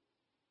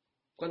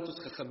 ¿Cuántos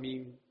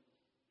jajamín?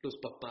 Los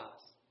papás,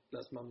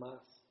 las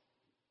mamás,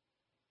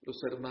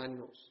 los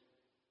hermanos,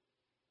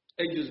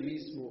 ellos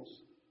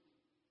mismos.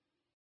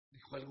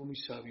 Dijo algo muy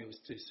sabio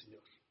este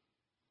señor,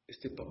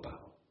 este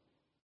papá.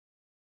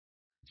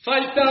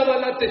 Faltaba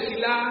la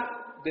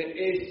tefilá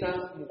de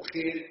esa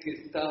mujer que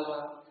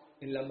estaba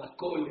en la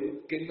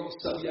Macole, que no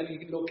sabía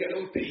ni lo que era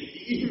un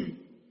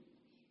tehilim.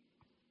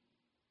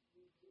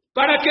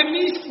 Para que mi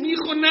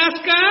hijo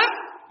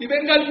nazca y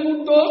venga al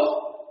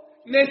mundo,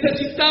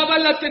 necesitaba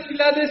la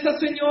tefilá de esa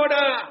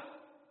señora.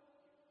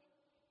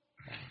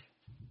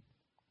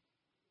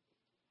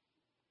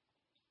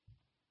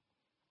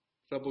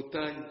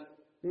 Rabotay,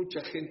 mucha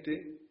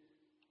gente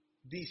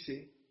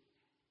dice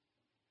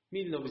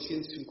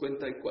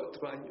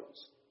 1954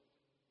 años.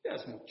 Ya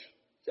es mucho.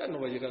 Ya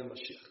no va a llegar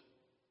Mashiach.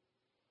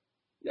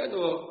 Ya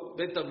no,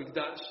 Bet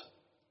HaMikdash.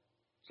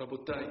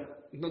 Rabotay,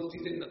 no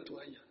tiren la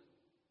toalla.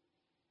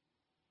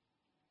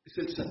 Es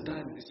el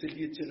Satán, es el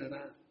Yetzer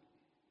Hara.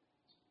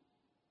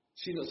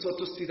 Si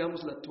nosotros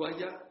tiramos la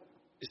toalla,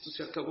 esto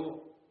se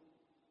acabó.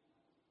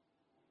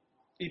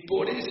 Y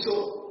por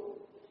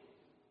eso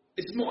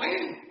es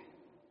Moed.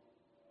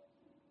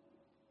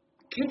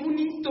 ¡Qué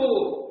bonito!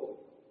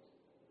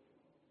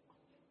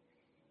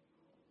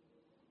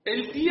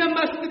 El día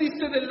más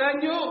triste del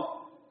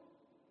año,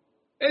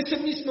 ese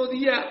mismo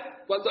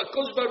día, cuando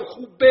Akadosh Baruj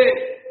Hu ve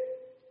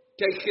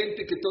que hay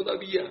gente que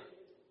todavía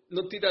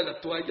no tira la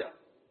toalla,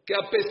 que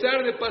a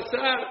pesar de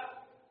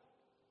pasar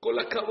con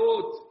la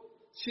cabot,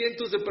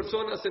 cientos de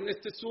personas en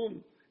este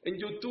Zoom, en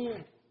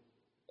YouTube,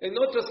 en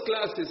otras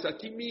clases,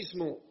 aquí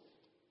mismo,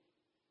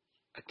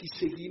 aquí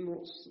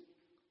seguimos.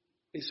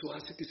 Eso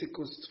hace que se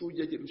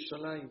construya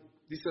Jerusalén.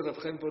 Dice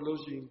Rav Chaim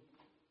Volozhin,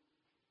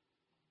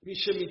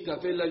 Mishe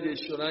mitabela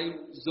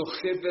Yerushalayim,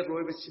 zoche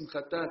verroe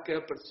besimchata,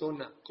 aquella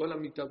persona, con la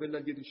mitabela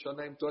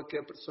Yerushalayim, toda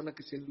aquella persona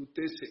que se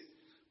enlutece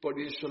por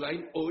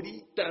Yerushalayim,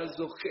 ahorita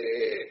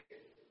zoche.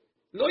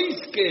 No es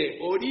que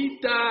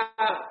ahorita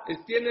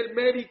tiene el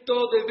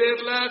mérito de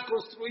verla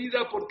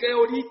construida, porque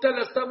ahorita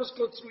la estamos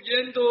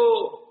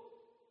construyendo.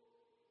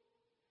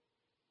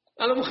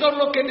 A lo mejor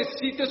lo que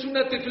necesita es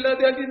una tefilá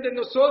de alguien de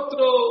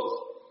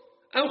nosotros.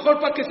 A lo mejor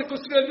para que se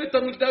construya el Bet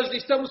HaMikdash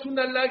necesitamos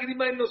una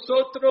lágrima en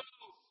nosotros.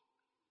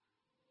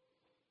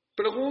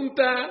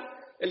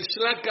 Pregunta el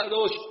Shlach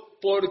Kadosh,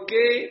 ¿por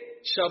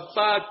qué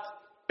Shabbat,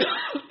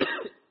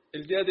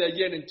 el día de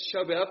ayer en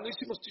Tisha B'Av, no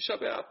hicimos Tisha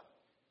B'Av?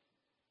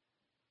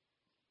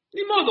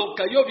 Ni modo,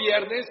 cayó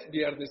viernes,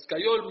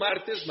 cayó el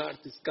martes,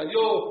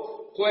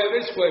 cayó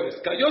jueves,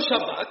 cayó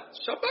Shabbat,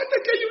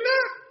 hay que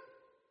ayunar.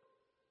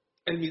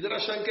 El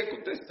Midrash, ¿en qué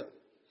contesta?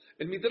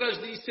 El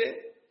Midrash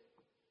dice,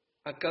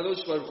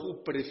 Akadosh Baruj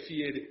Hu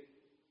prefiere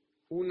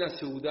una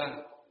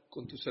seudá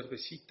con tu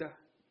cervecita,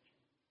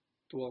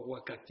 tu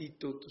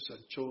aguacatito, tus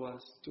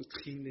anchoas, tu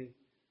tjine,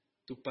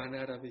 tu pan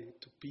árabe,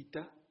 tu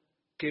pita,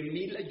 que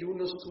 1000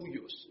 ayunos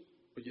tuyos.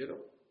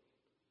 ¿Oyeron?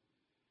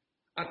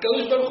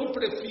 Akadosh Baruj Hu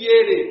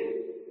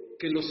prefiere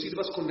que lo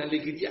sirvas con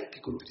alegría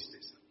que con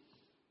tristeza.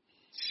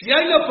 Si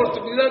hay la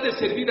oportunidad de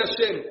servir a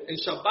Hashem en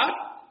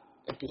Shabbat,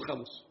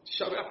 empujamos.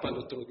 Shabbat para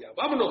el otro día.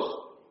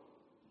 ¡Vámonos!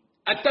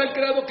 A tal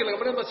grado que la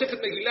Gemara Masejet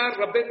Megillah,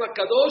 Rabbeinu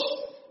HaKadosh,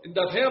 en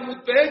Daf He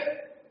Amud Bet,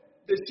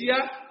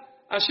 decía,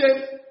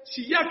 Hashem,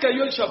 si ya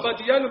cayó el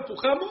Shabbat y ya lo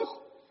empujamos,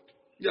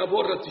 ya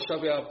borra Tisha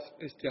B'Av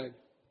este año.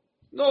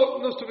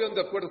 No estuvieron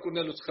de acuerdo con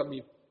él los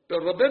Jamim. Pero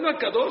Rabbeinu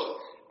HaKadosh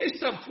es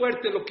tan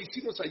fuerte lo que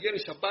hicimos ayer en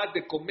Shabbat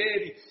de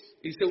comer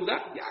y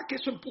seudar, ya que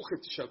eso empuje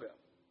Tisha B'Av.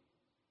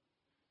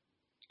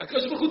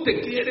 Akadosh Baruj Hu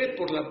te quiere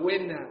por la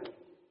buena,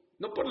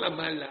 no por la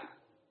mala.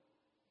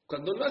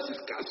 Cuando no haces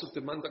caso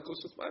te manda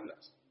cosas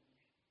malas.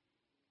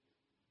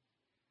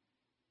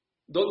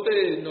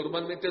 ¿Dónde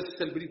normalmente haces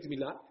el Brit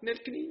Milá? En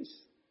el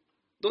Knis.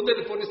 ¿Dónde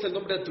le pones el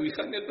nombre a tu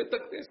hija? En el Bet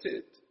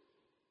HaKnesset.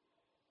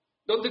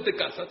 ¿Dónde te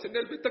casas? En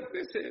el Bet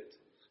HaKnesset.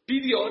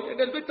 Pidión, en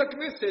el Bet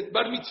HaKnesset.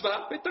 Bar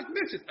Mitzvah, Bet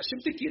HaKnesset. Hashem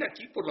te quiere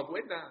aquí por la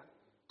buena,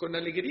 con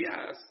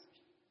alegrías.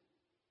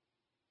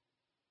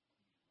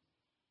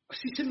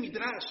 Así es el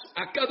Midrash.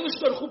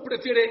 Akadosh Baruj Hu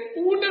prefiere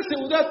una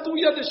seudá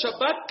tuya de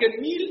Shabbat que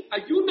 1000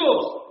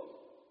 ayunos.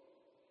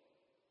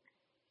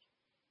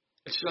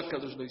 El Shlach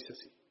Kadosh lo dice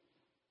así.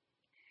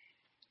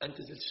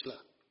 Antes del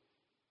Shlach,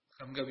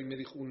 Ham Gabi me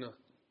dijo mi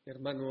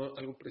hermano,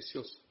 algo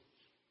precioso.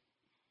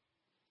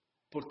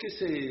 ¿Por qué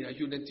se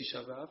ayuna en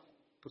Tisha B'Av?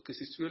 Porque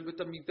se estudió el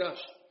Bet HaMikdash.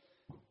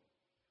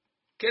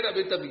 ¿Qué era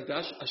Bet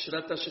HaMikdash?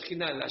 Ashrat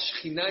HaShekhinah. La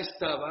Shekhinah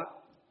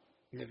estaba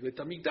en el Bet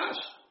HaMikdash.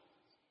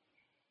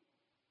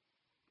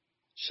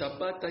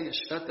 Shabbat y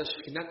Ashrat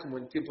HaShekhinah como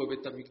en el tiempo de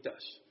Bet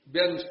HaMikdash.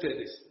 Vean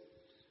ustedes.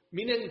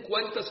 Miren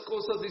cuántas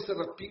cosas, dice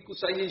Rav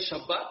Pinkus, hay en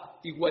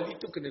Shabbat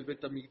igualito que en el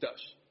Bet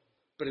HaMikdash.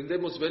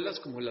 Prendemos velas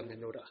como la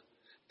menorá.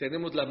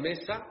 Tenemos la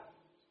mesa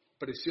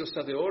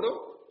preciosa de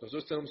oro.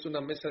 Nosotros tenemos una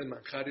mesa de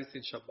manjares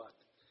en Shabbat.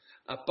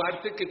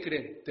 Aparte, ¿qué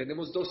creen?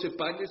 Tenemos 12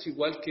 panes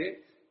igual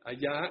que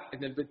allá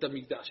en el Bet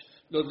HaMikdash.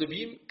 Los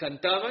Levim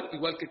cantaban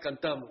igual que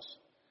cantamos.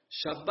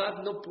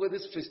 Shabbat no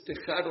puedes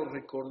festejar o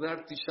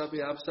recordar Tisha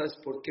B'Av, ¿sabes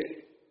por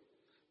qué?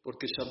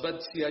 Porque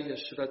Shabbat sí hay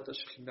Ashrat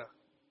HaShekhinah.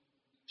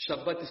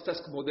 Shabbat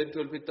estás como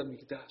dentro del Bet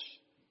HaMikdash.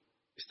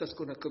 Estás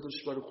con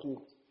Akadosh Baruj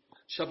Hu.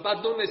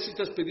 Shabbat no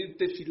necesitas pedir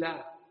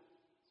tefilá.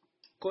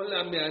 Con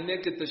la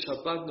meané que te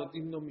Shabbat no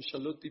dimno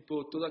mishalot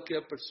tipo toda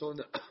aquella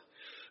persona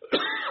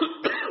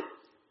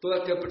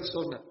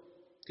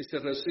que se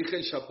regocija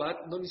en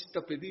Shabbat no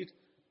necesita pedir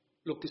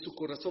lo que su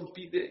corazón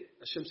pide.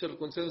 Hashem se lo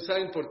concede.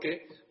 ¿Saben por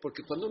qué?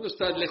 Porque cuando uno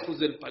está lejos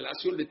del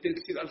palacio le tiene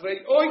que decir al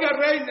rey, oiga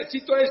rey,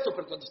 necesito esto,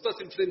 pero cuando estás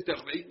enfrente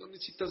al rey no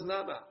necesitas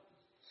nada.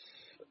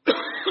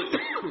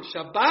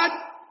 Shabbat,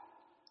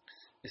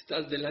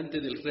 estás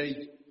delante del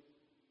rey.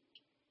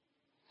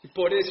 Y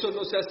por eso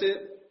no se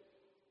hace,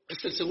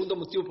 es el segundo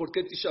motivo por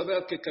qué Tisha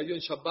B'Av que cayó en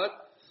Shabbat,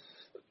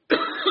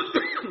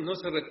 no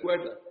se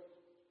recuerda.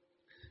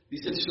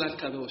 Dice el Shlach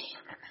Kadosh.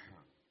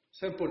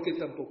 ¿Saben por qué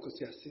tampoco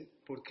se hace?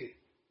 ¿Por qué?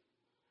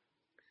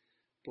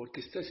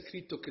 Porque está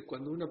escrito que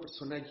cuando una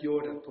persona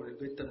llora por el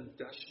Bet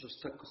HaMikdash, lo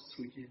está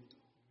construyendo.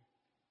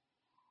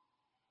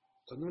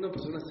 Cuando una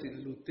persona se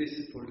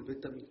enlutece por el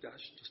Bet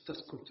HaMikdash, lo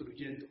estás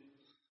construyendo.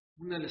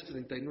 Una de las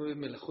 39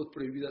 melajot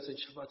prohibidas en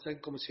Shabbat, ¿saben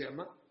cómo se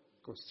llama?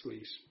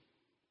 Construir.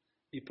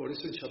 Y por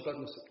eso en Shabbat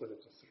no se puede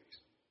construir.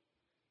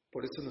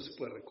 Por eso no se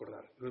puede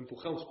recordar. Lo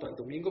empujamos para el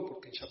domingo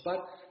porque en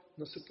Shabbat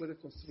no se puede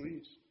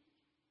construir.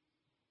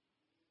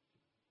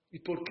 ¿Y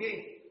por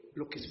qué?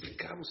 Lo que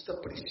explicamos está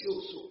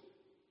precioso.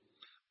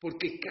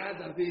 Porque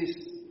cada vez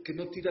que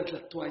no tiras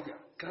la toalla,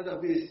 cada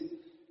vez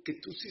que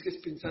tú sigues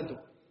pensando,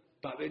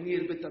 va a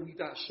venir el Bet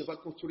HaMikdash, se va a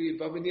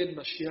construir, va a venir el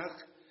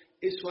Mashiach,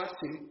 eso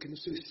hace que no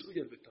se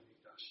destruya el Bet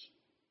HaMikdash.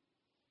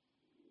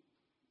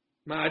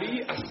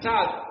 Marí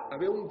Asad,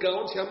 había un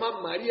gaón se llama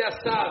Marí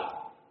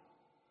Asad,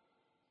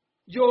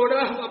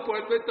 lloraba por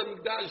el Bet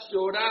HaMikdash,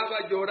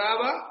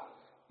 lloraba,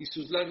 y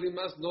sus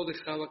lágrimas no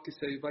dejaba que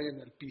se vayan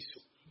al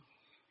piso.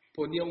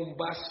 Ponía un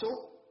vaso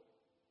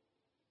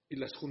y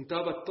las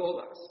juntaba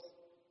todas.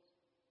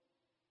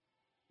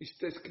 Y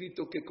está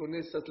escrito que con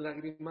esas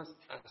lágrimas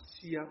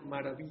hacía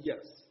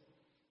maravillas.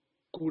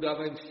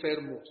 Curaba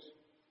enfermos,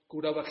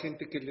 curaba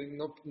gente que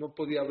no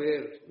podía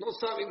ver. No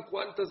saben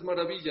cuántas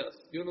maravillas.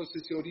 Yo no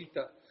sé si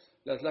ahorita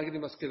las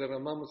lágrimas que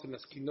derramamos en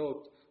las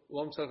quinot o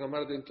vamos a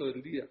derramar dentro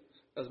del día,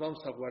 las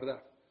vamos a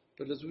guardar.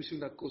 Pero les voy a decir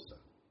una cosa.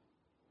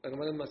 La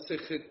hermana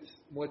Masejet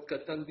Moed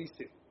Katan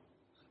dice,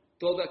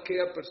 toda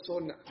aquella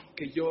persona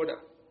que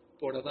llora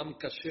por Adam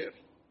Kasher,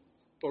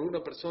 por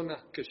una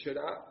persona que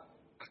será,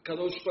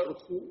 Akadosh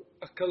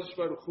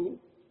Baruj Hu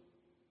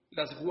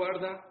las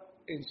guarda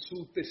en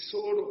su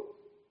tesoro,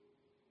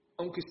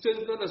 aunque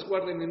ustedes no las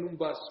guarden en un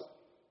vaso.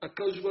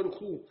 Akadosh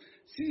Baruj Hu,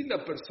 si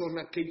la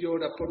persona que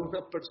llora por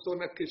una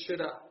persona que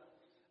será,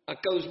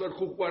 Akadosh Baruj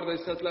Hu guarda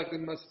esas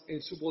lágrimas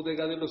en su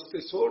bodega de los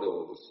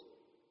tesoros.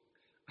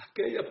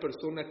 Aquella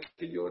persona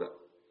que llora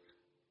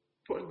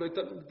por el Bet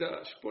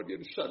HaMikdash, por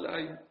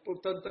Jerusalén,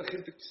 por tanta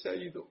gente que se ha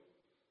ido,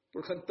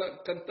 por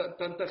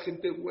tanta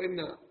gente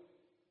buena.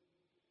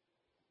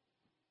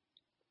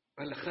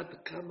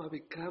 Alajat kama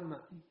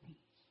bekama,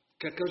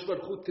 que Akadosh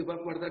Baruj Hu te va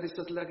a guardar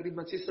esas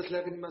lágrimas y esas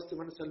lágrimas te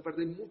van a salvar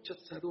de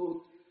muchas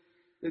zarot,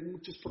 de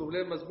muchos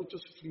problemas,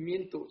 muchos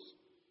sufrimientos.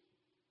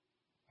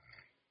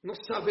 No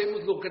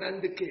sabemos lo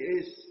grande que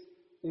es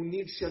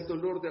unirse al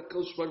dolor de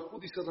Akadosh Baruj Hu,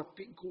 dice Rav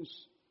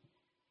Pinkus.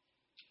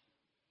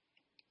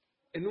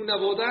 En una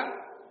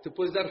boda te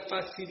puedes dar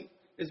fácil,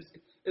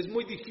 es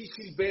muy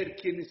difícil ver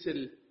quién es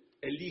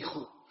el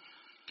hijo,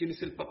 quién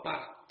es el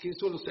papá, quién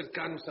son los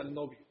cercanos al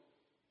novio.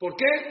 ¿Por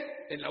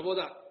qué? En la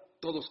boda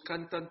todos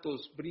cantan,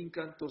 todos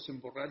brincan, todos se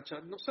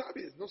emborrachan, no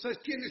sabes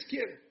quién es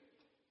quién.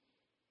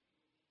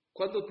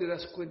 ¿Cuándo te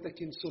das cuenta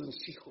quién son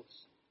los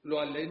hijos?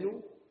 Lo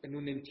alenu en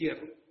un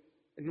entierro,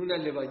 en una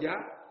levayá,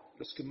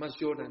 los que más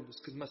lloran,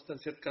 los que más están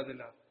cerca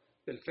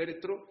del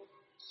féretro,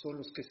 son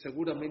los que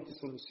seguramente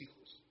son los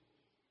hijos.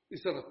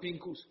 Dice Rav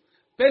Pinkus,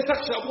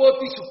 Pesach,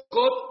 Shavuot y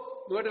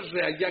Sukkot, no eres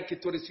reallá que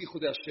tú eres hijo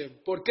de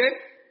Hashem. ¿Por qué?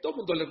 Todo el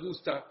mundo le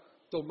gusta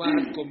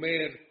tomar,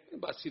 comer,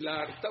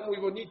 vacilar, está muy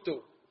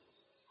bonito.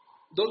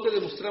 ¿Dónde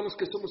demostramos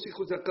que somos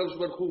hijos de Akadosh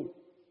Baruj Hu?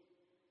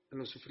 En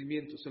los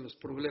sufrimientos, en los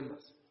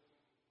problemas.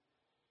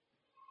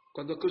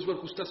 Cuando Akadosh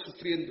Baruj Hu está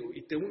sufriendo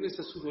y te unes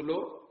a su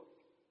dolor,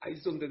 ahí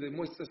es donde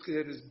demuestras que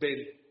eres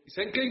Ben. ¿Y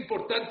saben qué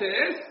importante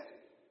es?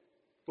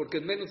 Porque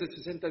en menos de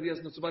 60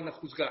 días nos van a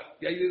juzgar.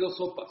 Y hay de dos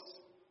sopas.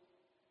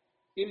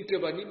 Im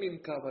kebanim,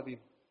 im kabadim.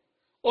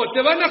 O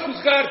te van a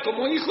juzgar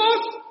como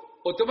hijos,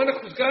 o te van a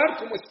juzgar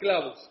como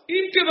esclavos.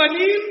 Im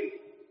kebanim,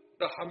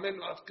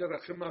 rahamenu afke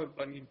rahema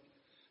banim.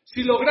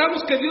 Si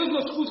logramos que Dios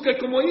nos juzgue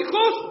como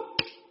hijos,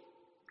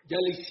 ya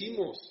le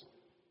hicimos.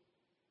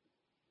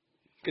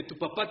 Que tu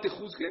papá te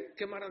juzgue,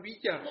 qué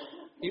maravilla.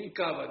 Im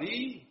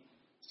kabadim.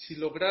 Si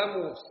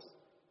logramos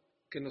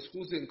que nos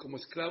juzguen como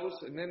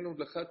esclavos,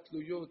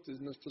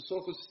 nuestros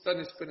ojos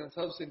están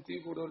esperanzados en ti,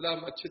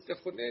 Borolam, que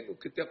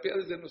te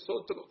apiades de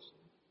nosotros.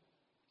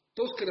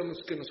 Todos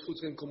queremos que nos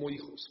juzguen como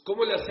hijos.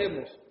 ¿Cómo le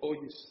hacemos? Hoy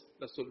es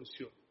la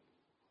solución.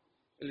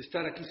 El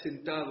estar aquí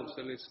sentados,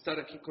 el estar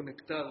aquí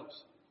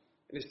conectados,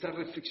 el estar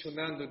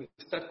reflexionando, el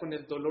estar con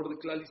el dolor de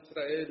Klal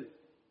Israel,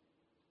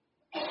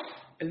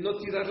 el no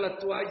tirar la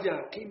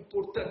toalla. Qué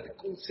importante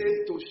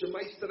concepto.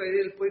 Shema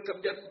Israel puede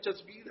cambiar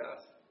muchas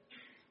vidas.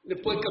 Le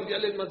puede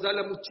cambiar el mazal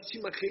a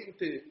muchísima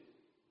gente.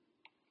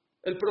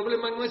 El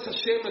problema no es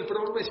Hashem, el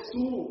problema es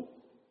tú.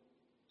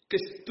 Que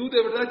si tú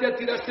de verdad ya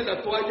tiraste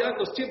la toalla,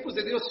 los tiempos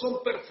de Dios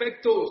son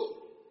perfectos.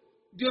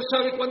 Dios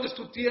sabe cuándo es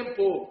tu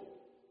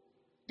tiempo.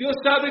 Dios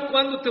sabe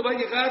cuándo te va a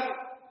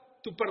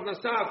llegar tu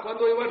parnasá,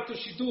 cuándo va a llegar tu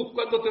shidduch,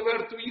 cuándo te va a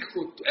llegar tu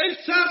hijo. Él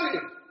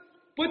sabe.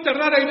 Puede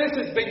tardar, hay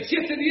veces,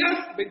 27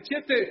 días,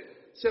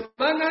 27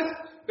 semanas,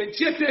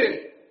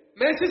 27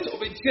 meses o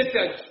 27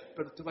 años.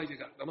 Pero te va a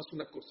llegar. Nada más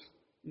una cosa.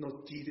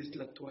 No tires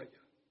la toalla.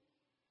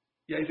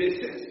 Y hay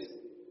veces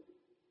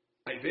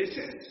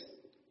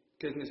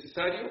que es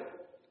necesario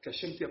que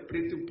Hashem te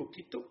apriete un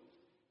poquito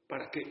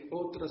para que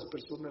otras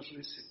personas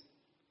recen.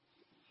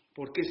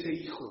 Porque ese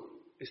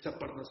hijo, esa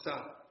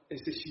parnasá,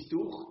 ese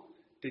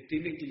shidduch, te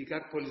tiene que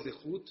llegar por el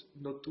zehut,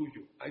 no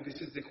tuyo. Hay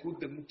veces zehut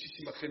de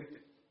muchísima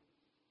gente.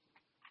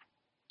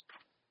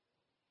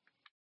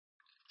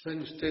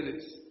 ¿Saben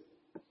ustedes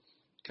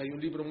que hay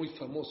un libro muy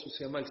famoso,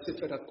 se llama el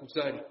Sefer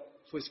HaKuzari?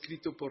 Fue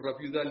escrito por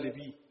Rabbi Yehuda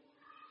Levi.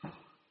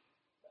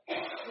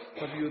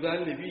 Rabbi Yehuda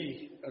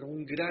Levi era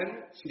un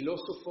gran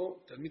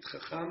filósofo, Talmid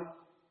Jajam,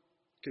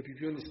 que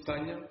vivió en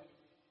España.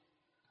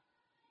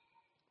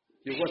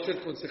 Llegó a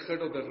ser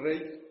consejero del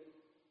rey.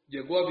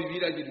 Llegó a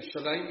vivir a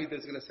Jerusalén y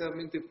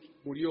desgraciadamente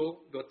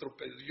murió, lo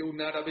atropelló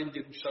un árabe en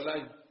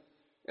Jerusalén.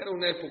 Era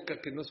una época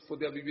que no se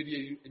podía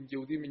vivir en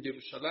Yehudim en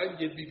Jerusalén,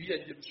 y él vivía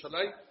en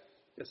Jerusalén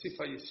y así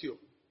falleció.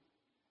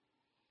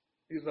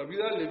 Y Rabbi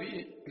Yehuda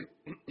Levi,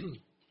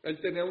 él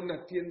tenía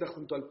una tienda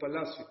junto al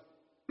palacio,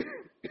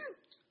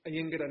 ahí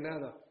en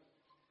Granada,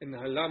 en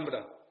la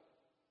Alhambra.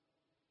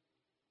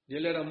 Y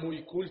él era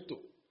muy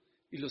culto.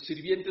 Y los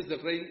sirvientes del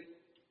rey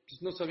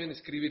Pues no sabían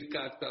escribir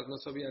cartas, no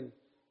sabían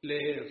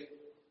leer.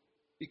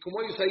 Y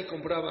como ellos ahí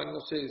compraban,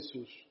 no sé,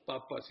 sus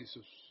papas y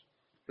sus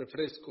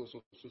refrescos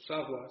o sus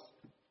aguas,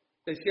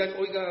 decían,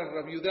 oiga,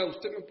 Rabiudá,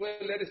 ¿usted me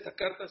puede leer esta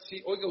carta?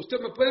 Sí. Oiga,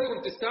 ¿usted me puede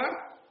contestar?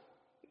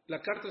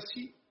 La carta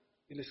sí.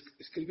 Y les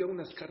escribía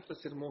unas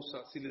cartas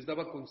hermosas y les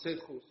daba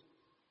consejos.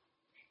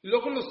 Y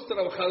luego los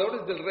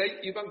trabajadores del rey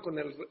iban con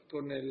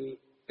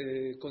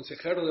el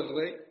consejero del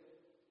rey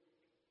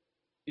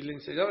y le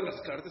enseñaban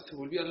las cartas, se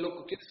volvían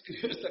loco. ¿Quién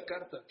escribió esta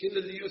carta? ¿Quién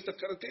le dio esta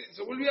carta? ¿Qué?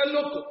 Se volvía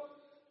loco.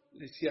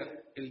 Le decía,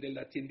 el de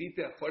la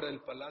tiendita afuera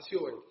del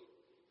palacio, él.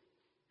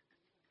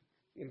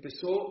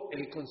 Empezó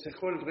el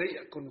consejero del rey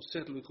a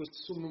conocerlo. Dijo, este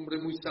es un hombre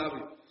muy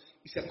sabio.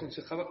 Y se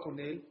aconsejaba con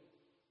él,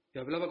 y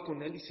hablaba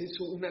con él, y se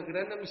hizo una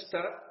gran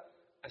amistad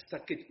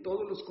hasta que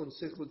todos los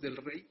consejos del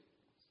rey,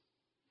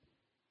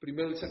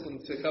 primero él se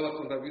aconsejaba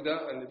con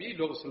Rabiudá a Leví, y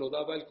luego se lo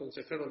daba el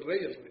consejero del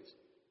rey al rey.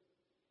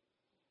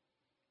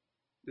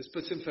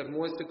 Después se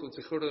enfermó este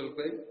consejero del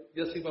rey,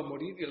 ya se iba a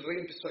morir, y el rey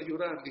empezó a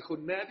llorar. Dijo,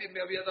 nadie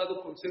me había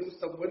dado consejos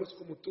tan buenos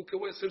como tú, ¿qué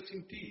voy a hacer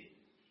sin ti?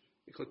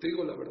 Dijo, te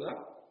digo la verdad,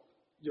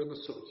 yo no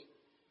soy.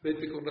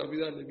 Vete con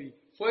Rabiudá Leví.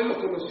 Fue,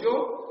 lo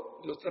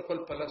conoció, y lo trajo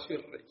al palacio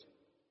del rey.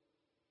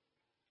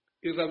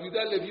 Y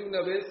Rabiudá Leví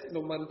una vez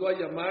lo mandó a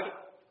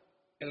llamar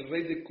el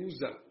rey de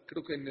Cusa,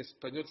 creo que en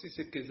español se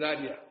dice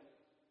Quesaria.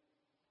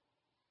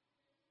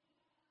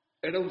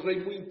 Era un rey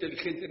muy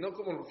inteligente, no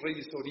como los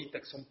reyes ahorita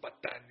que son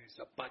patanes,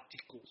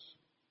 apáticos.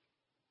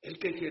 Él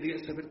que quería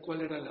saber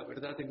cuál era la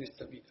verdad en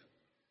esta vida.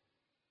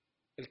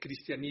 El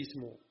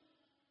cristianismo,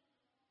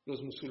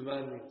 los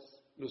musulmanes,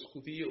 los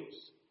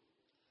judíos.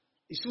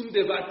 Hizo un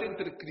debate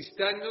entre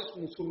cristianos,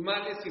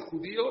 musulmanes y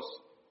judíos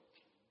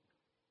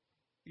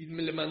y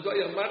le mandó a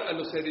llamar a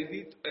los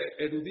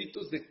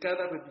eruditos de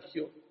cada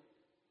religión.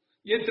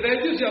 Y entre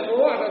ellos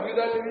llamó a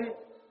Rabiudá Leví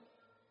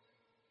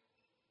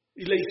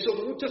y le hizo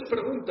muchas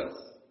preguntas.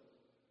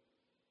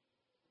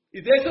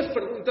 Y de esas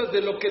preguntas,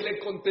 de lo que le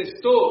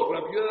contestó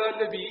Rabiudá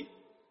Leví,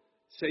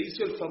 se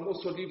hizo el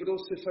famoso libro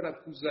Sefer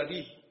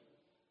HaKuzari,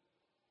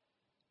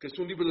 que es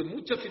un libro de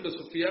mucha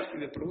filosofía y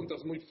de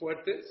preguntas muy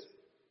fuertes,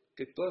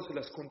 que todas se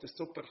las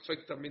contestó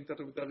perfectamente a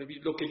Rabiudá Leví.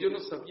 Lo que yo no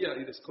sabía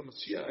y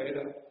desconocía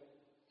era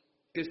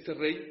que este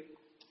rey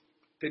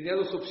tenía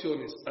dos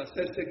opciones,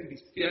 hacerse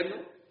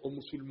cristiano o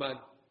musulmán.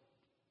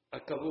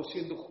 Acabó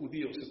siendo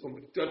judío, se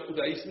convirtió al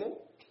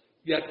judaísmo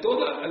y a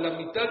la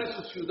mitad de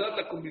su ciudad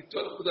la convirtió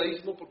al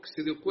judaísmo porque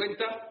se dio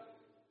cuenta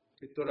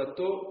que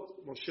Torató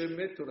Moshe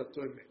Met,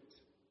 Torató Emet.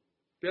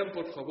 Vean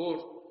por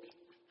favor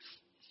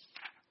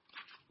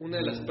una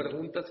de las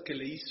preguntas que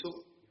le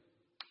hizo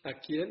 ¿a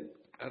quién?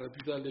 A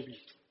Rabiudá Leví.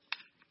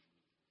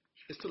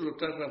 Esto lo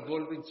trae Rav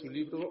Wolbe en su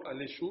libro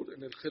Aleshur,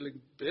 en el Helek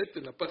Bet,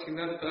 en la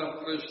página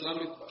Resh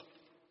Lamed Vav.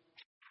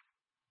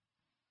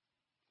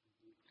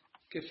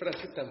 Qué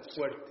frase tan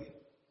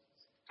fuerte.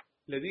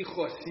 Le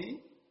dijo así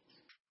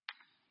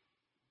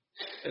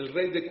el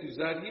rey de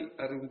Kuzari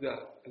a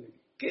Rabiudá Leví.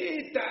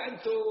 ¿Qué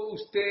tanto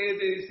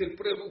ustedes, el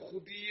pueblo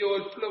judío,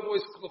 el pueblo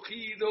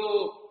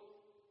escogido,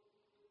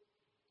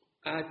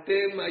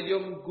 Atem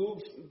Ayom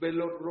Guf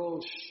Velo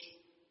Rosh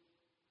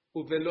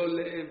Uvelo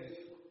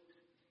Lev?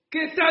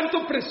 ¿Qué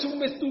tanto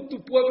presumes tú,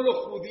 tu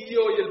pueblo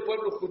judío y el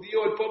pueblo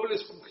judío, el pueblo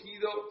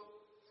escogido?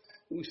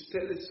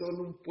 Ustedes son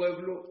un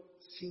pueblo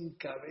sin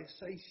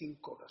cabeza y sin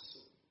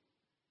corazón.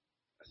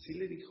 Así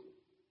le dijo.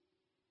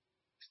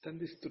 Están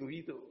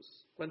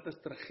destruidos. ¿Cuántas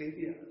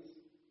tragedias?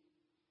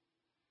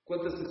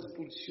 ¿Cuántas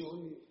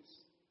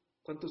expulsiones?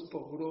 ¿Cuántos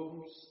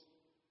pogroms?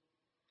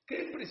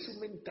 ¿Qué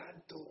presumen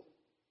tanto?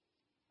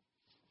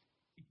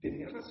 Y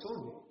tenía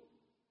razón.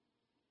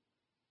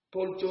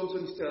 Paul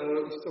Johnson,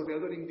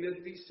 historiador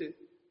inglés, dice,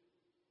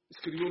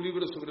 escribió un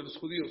libro sobre los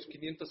judíos,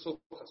 500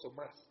 hojas o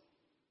más.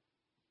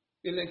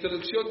 Y en la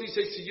introducción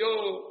dice, él,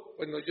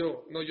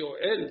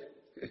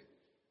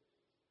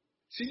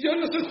 si yo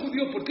no soy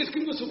judío, ¿por qué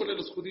escribo sobre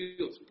los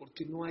judíos?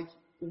 Porque no hay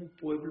un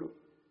pueblo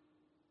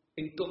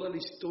en toda la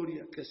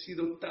historia que ha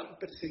sido tan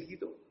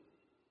perseguido,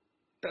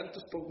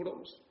 tantos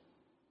pogroms,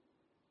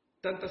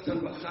 tantas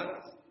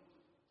salvajadas,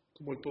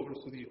 como el pueblo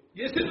judío.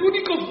 Y es el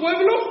único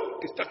pueblo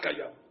que está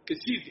callado, que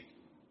sigue.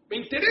 Me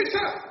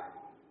interesa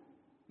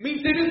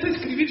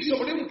escribir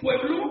sobre un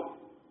pueblo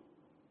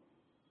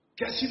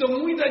que ha sido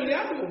muy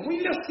dañado, muy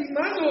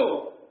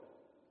lastimado.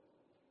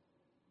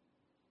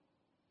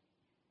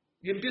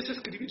 Y empieza a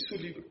escribir su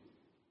libro.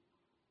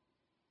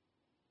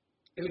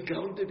 El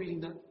Gaón de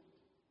Vilna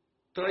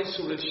trae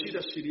sobre el Shir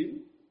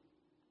HaShirim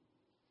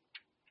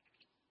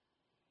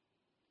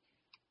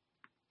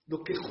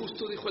lo que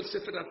justo dijo el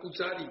Sefer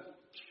HaKuzari.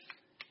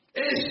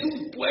 Es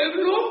un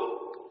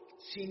pueblo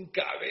sin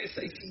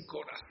cabeza y sin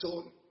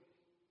corazón.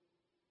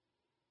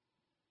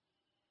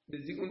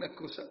 Les digo una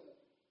cosa.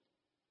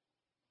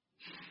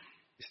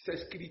 Está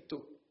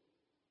escrito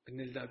en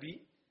el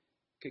David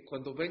que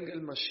cuando venga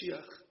el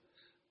Mashiach,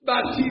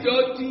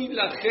 Basiroti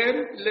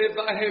lachem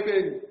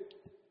levaheben.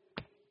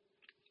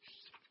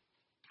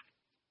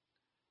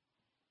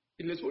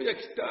 Y les voy a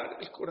quitar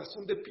el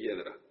corazón de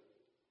piedra.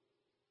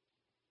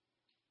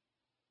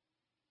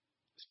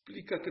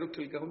 explica, creo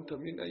que el Gaón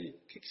también ahí,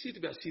 ¿qué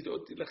sirve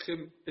Asirot y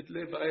Lahem et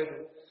Lev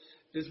Aero?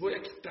 ¿Les voy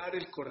a quitar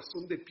el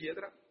corazón de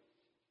piedra?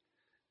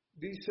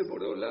 Dice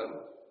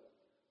Boreolam,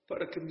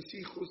 para que mis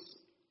hijos,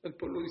 el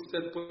pueblo de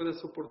Israel, pueda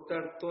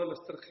soportar todas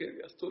las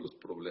tragedias, todos los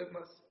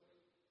problemas.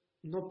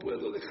 No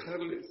puedo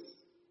dejarles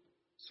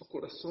su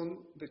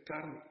corazón de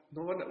carne,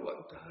 no van a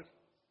aguantar.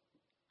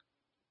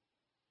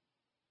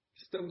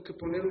 Les tengo que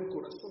poner un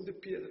corazón de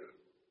piedra.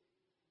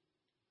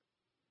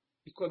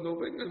 Y cuando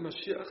venga el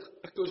Mashiach,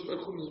 Akadosh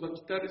Baruj Hu nos va a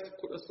quitar ese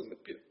corazón de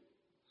piedra.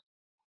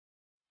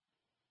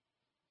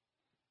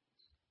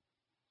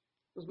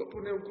 Nos va a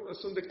poner un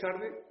corazón de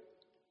carne.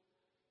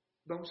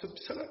 Vamos a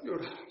empezar a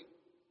llorar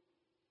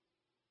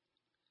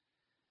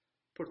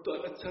por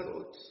todas las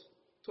tzarot,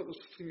 todos los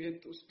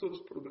sufrimientos, todos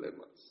los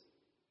problemas.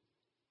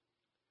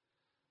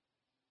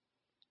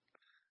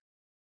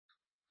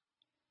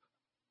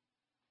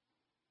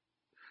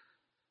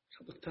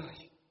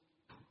 Rabotai,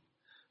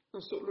 no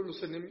solo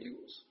los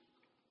enemigos.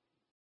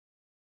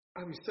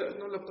 A Israel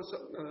no le ha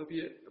pasado nada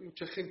bien. Hay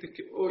mucha gente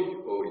que hoy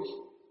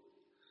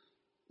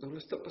no le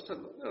está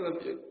pasando nada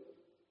bien.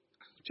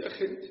 Hay mucha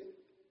gente.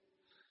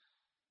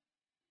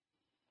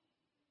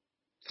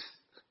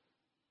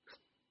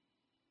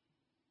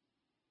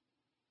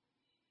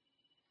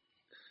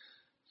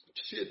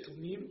 Muchos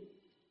yetomim,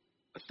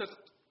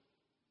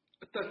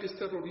 ataques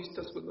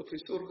terroristas cuando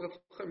falleció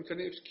Rav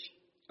Kanevsky.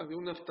 Había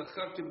una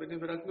aftajá que en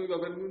Beneverac no iba a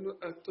haber ni un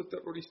acto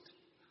terrorista.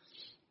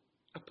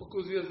 A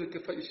pocos días de que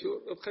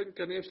falleció Rav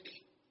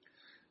Kanevsky,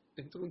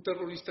 entró un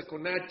terrorista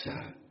con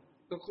hacha,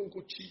 no con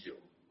cuchillo.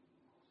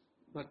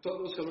 Mató a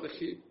 2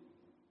 abrejim.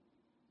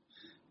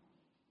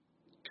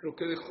 Creo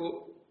que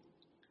dejó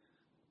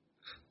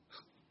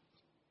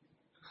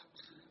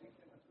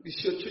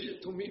 18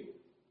 yetomim.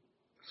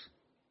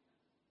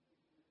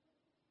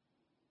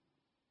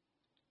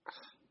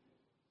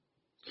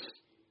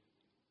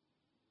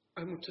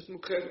 Hay muchas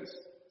mujeres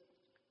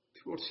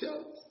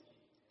divorciadas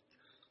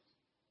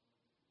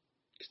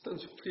que están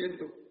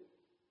sufriendo.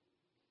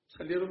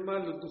 Salieron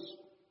mal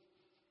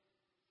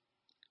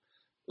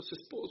los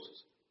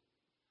esposos.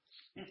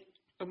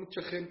 Hay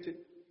mucha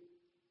gente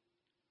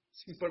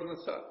sin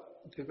parnasar,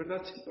 de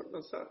verdad sin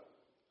parnasar,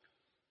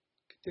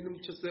 que tiene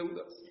muchas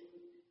deudas.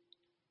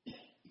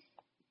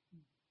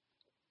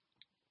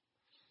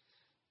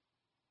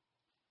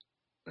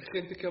 Hay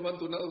gente que ha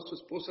abandonado a su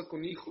esposa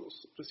con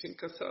hijos, recién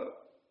casada.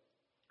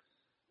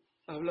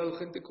 Ha hablado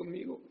gente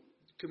conmigo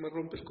que me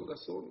rompe el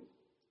corazón.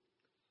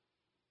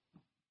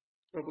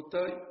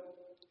 Rabotai,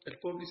 el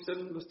pueblo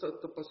Israel lo está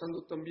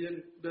pasando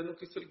también. Vean lo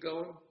que hizo el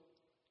Gaón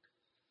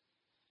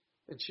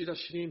en Shir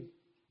Hashirim.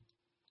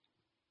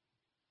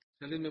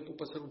 ¿Alguien me puede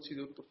pasar un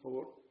CD, por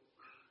favor?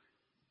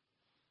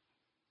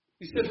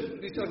 Dice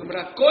la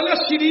Gemara, Kol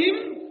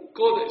Hashirim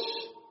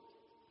Kodesh.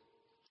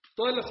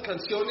 Todas las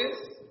canciones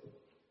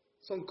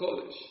son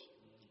Kodesh.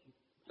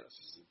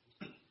 Gracias.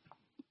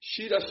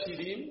 Shir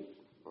Hashirim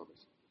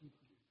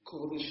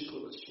Kodesh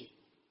Kodeshim.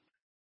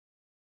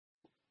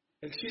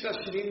 El Shir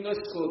Hashirim no es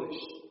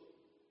Kodesh,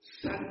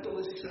 santo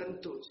de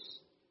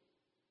santos.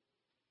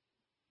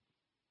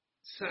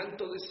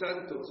 Santo de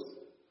santos.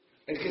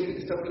 Hay gente que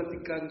está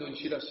platicando en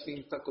Shir Hashirim,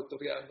 está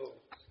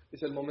cotorreando.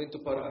 Es el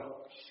momento para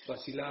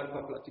vacilar,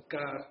 para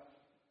platicar,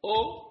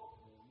 o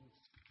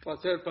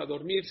para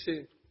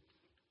dormirse.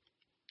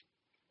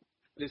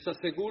 Les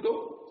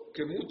aseguro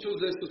que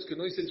muchos de estos que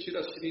no dicen Shir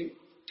Hashirim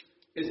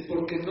es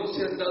porque no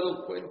se han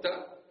dado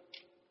cuenta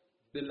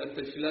de la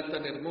tefilá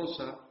tan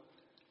hermosa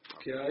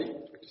que hay,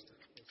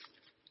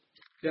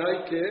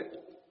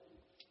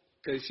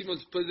 que decimos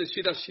después de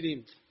Shir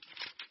Hashirim.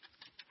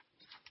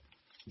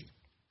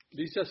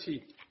 Dice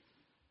así.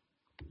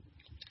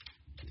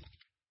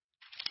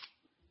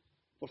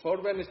 Por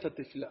favor, vean esta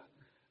tefilá.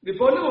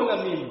 Ribbono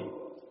Olamim,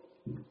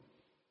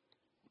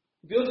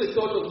 Dios de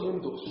todos los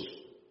mundos,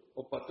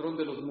 o patrón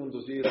de los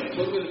mundos, y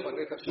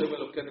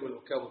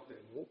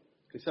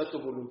que sea tu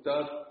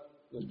voluntad,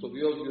 nuestro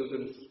Dios, Dios de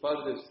nuestros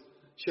padres,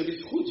 o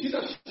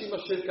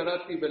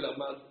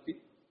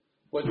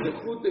el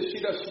Zehut de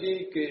Shir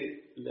Hashirim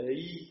que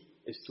leí,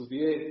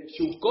 estudié,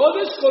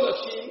 Shukodesh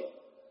Kodashim,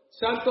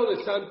 santo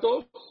de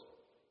santos,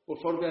 por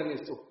favor vean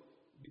esto,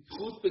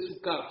 Bizhut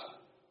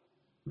Pesukav,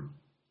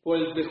 por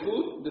el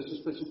Zehut de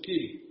sus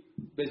Pesukim,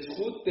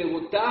 Bizhut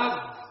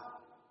Tevotav,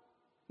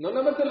 no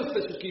nada más de los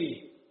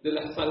Pesukim, de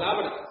las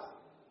palabras,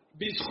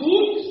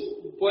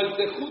 Bizhut, por el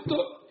Zehut,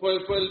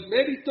 por el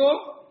mérito,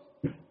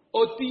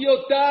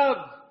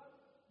 Otiotav,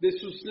 de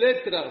sus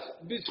letras,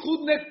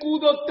 Bizhut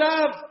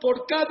Nekudotav,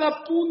 por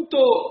cada punto,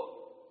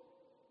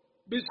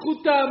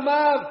 Bizhut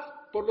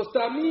Amav, por los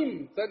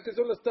tamim, ¿saben qué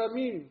son los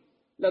tamim?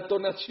 La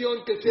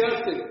tonación que se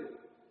hace,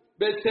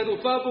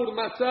 Betzerufah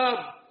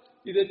Burmasav,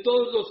 y de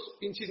todas las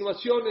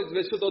insinuaciones,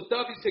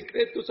 Besodotav y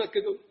secretos,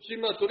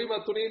 Akedoshim Aturim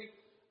Aturim,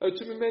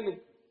 Ayuchimimenu,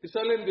 que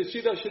salen de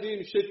Shir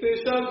Hashirim,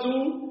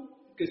 Sheteshazu,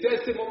 que sea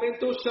este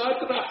momento,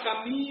 Shat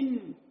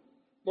Rahamim,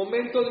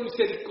 momento de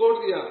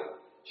misericordia,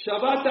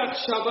 Shabbat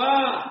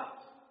Akshava,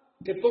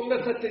 que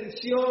pongas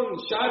atención,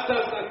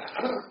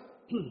 Shabbat,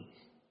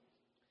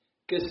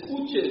 que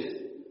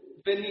escuches,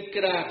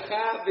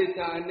 Benikraja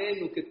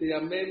betanenu, que te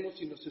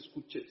llamemos y nos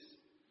escuches.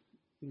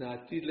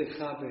 Natir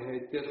leja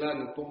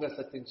beheterlanu, pongas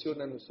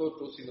atención a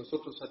nosotros y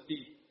nosotros a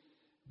ti.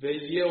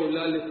 Veye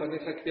ola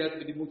lefaneja creat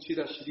brimut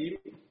shirashrim.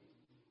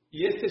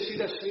 Y este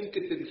shirashrim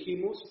que te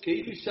dijimos, que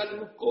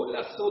irishalnu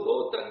kola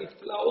sodota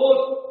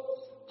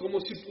niflaot, como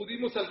si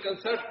pudimos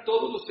alcanzar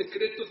todos los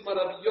secretos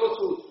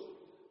maravillosos.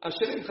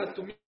 Asherem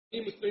hatumim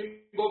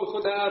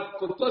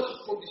con todas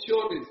sus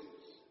condiciones.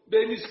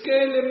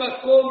 Benizkele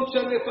makom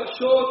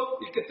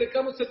shanefashot, y que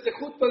tengamos el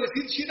tejut para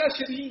decir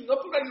shirashrim, no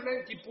por ayunar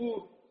en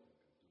Kippur.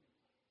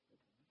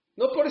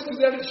 No por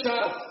estudiar el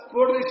Shas,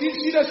 por decir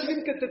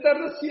Shirashrim que te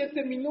tarda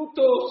 7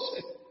 minutos.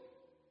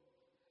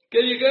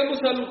 Que lleguemos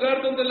al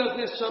lugar donde las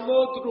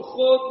Neshamot,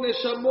 Ruchot,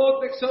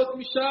 Neshamot, Nexaot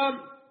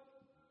Misham,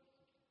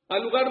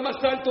 al lugar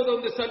más alto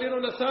donde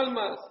salieron las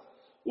almas.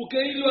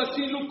 Ukeilo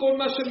asilu con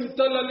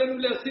Mashemutal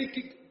Alenu así,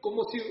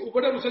 como si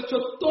hubiéramos hecho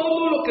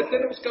todo lo que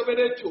tenemos que haber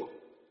hecho.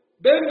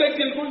 Ben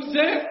Bekilgul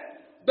Ze,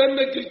 Ben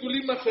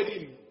Bekilgulim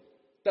Ajerim.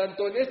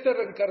 Tanto en esta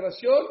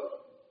reencarnación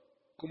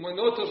como en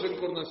otras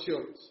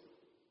reencarnaciones.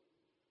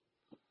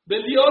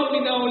 Beliol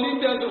mina olim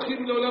de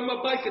aldohim de olam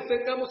haba, que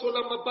tengamos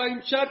olam haba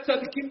imshat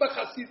tzadikim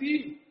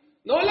b'chasidim,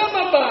 no olam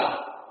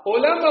haba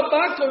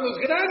con los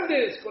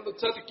grandes, con los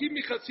tzadikim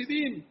y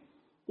chasidim,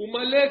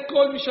 umale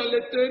kol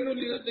mishaletenu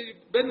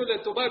benu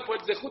letová, por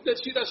el zehut del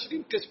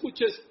shirashrim, que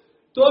escuches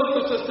todos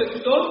nuestros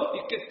tefilot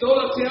y que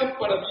todas sean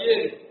para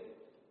bien.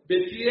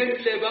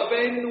 Betien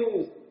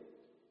levavenu,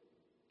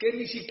 que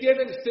ni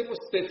siquiera necesitemos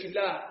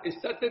tefilá,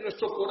 estate en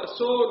nuestro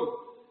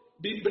corazón.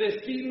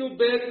 Bimbrestinu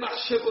bet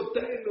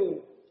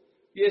machshevotenu,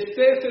 y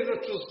estés en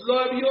nuestros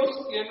labios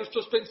y en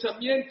nuestros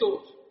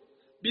pensamientos.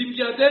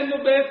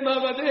 Bimyadenu bet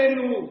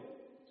mavadenu,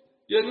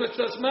 y en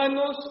nuestras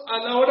manos a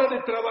la hora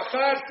de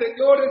trabajar,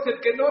 señores, el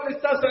que no le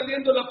está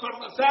saliendo la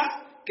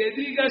parnasá, que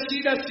diga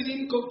Shira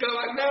Shirin con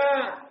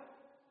Kavaná.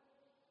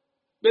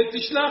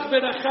 Betishlach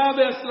berajá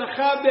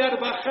beaslajá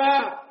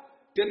bearbajá,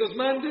 que nos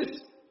mandes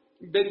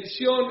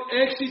bendición,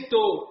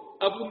 éxito,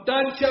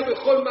 abundancia,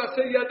 bejol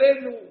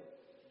maseyadenu.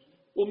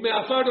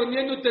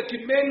 Umeafaronienu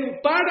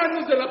tekimenu,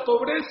 páranos de la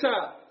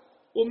pobreza.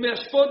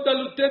 Umeashpot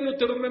dalutenu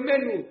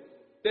terumemenu,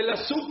 de la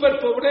super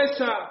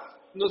pobreza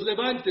nos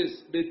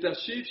levantes.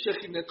 Betashif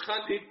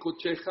shechinetcha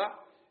kocheja,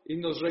 y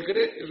nos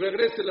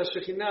regrese la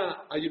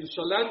Shejina a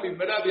Jerusalén,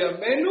 bimerabi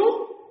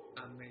amenu.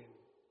 Amén.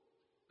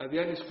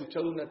 ¿Habían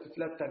escuchado una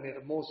tefilá tan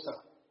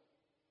hermosa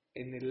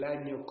en el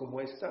año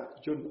como esta?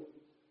 Yo no.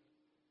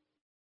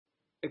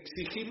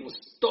 Exigimos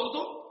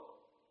todo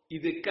y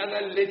de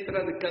cada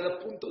letra, de cada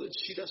punto del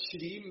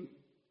Shirashrim.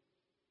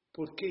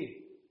 ¿Por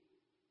qué?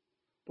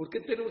 ¿Por qué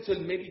tenemos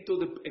el mérito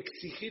de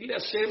exigirle a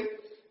Hashem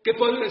que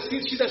por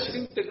decir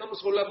Shirashrim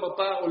tengamos Olam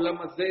Haba,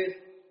 Olam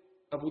Hazeh,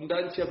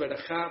 abundancia,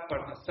 verajá,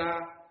 parnasá,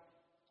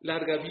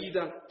 larga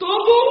vida,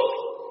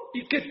 todo,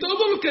 y que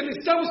todo lo que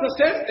necesitamos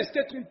hacer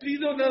esté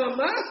cumplido nada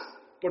más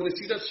por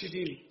decir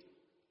Shirim?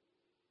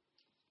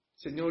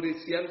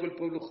 Señores, si algo el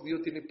pueblo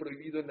judío tiene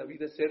prohibido en la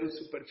vida es ser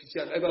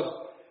superficial. Ahí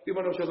vamos.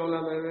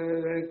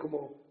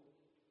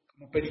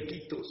 Como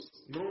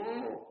periquitos.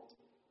 No.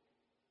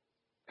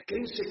 Aquí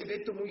hay un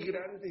secreto muy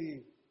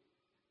grande.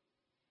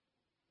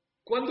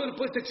 ¿Cuándo le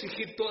puedes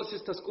exigir todas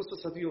estas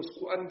cosas a Dios?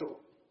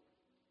 ¿Cuándo?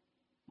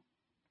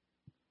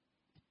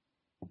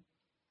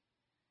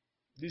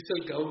 Dice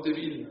el Gaón de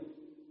Vilna.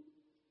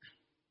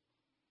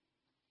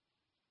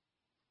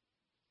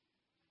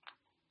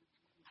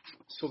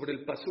 Sobre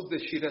el pasuk de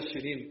Shira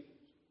Shirim.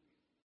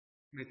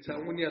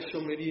 Metzauni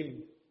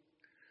Ashomerim.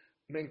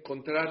 Me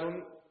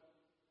encontraron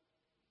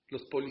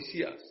los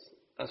policías,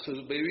 a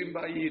sus Bebim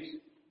Bair,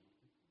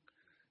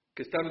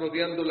 que están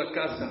rodeando la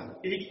casa.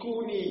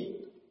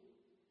 Ikuni,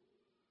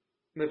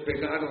 me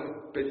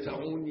pegaron,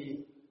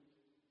 Petzauni,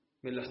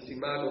 me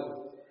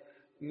lastimaron.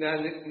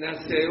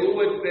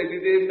 Naseu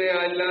el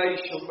alay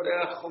shomre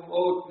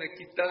achomot, me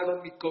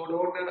quitaron mi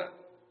corona.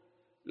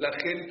 La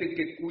gente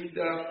que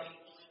cuida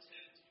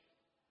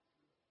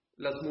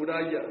las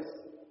murallas,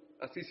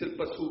 así es el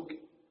pasuk.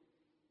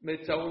 Me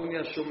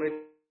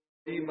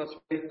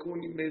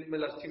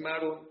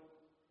lastimaron,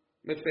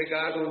 me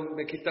pegaron,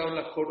 me quitaron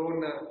la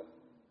corona.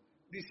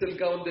 Dice el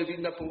Gaón de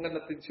Vilna, pongan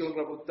atención,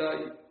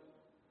 Rabotai.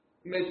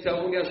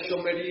 Metzauni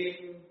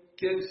Shomerim,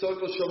 ¿quién son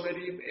los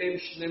Shomerim? Em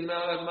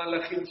Shnema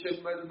Malachim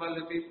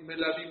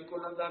Melavim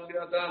con Adam de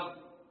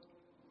Adam.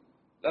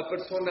 La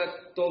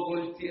persona todo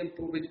el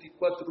tiempo,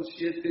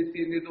 24/7,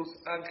 tiene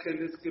 2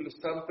 ángeles que lo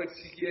están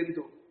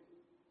persiguiendo,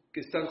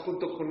 que están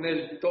junto con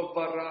él, Tov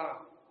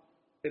Barra,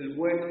 el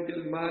bueno y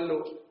el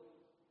malo.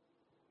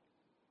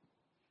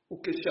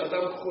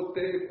 Ukeshadam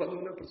Jote, cuando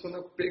una persona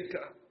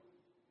peca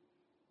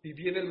y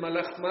viene el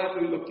malach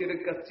malo y lo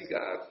quiere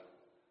castigar.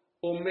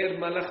 Omer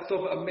malach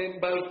tov amén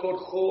bal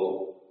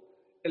korjo,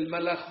 el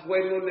malach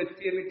bueno le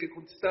tiene que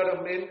contestar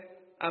amén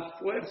a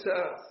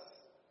fuerzas.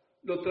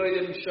 Lo trae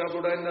el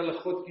Mishabura en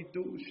Alajot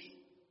Kiddush.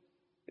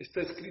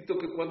 Está escrito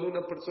que cuando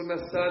una persona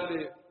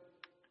sale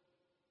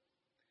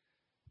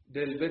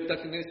del Bet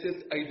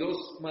Knesset hay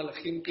 2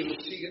 malajim que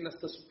los siguen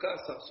hasta su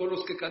casa. Son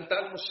los que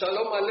cantamos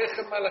Shalom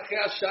Aleichem Malachei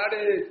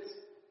Asharet.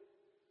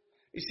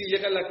 Y si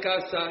llega a la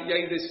casa y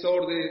hay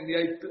desorden, y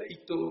hay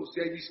pleitos, y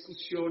hay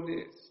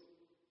discusiones,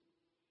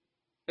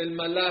 el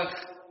malaj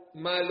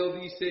malo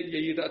dice,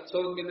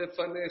 Yeiratzon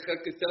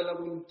milefaneja, que sea la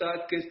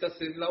voluntad, que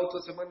en la otra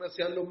semana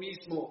sea lo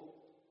mismo.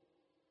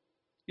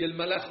 Y el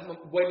malaj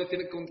bueno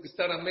tiene que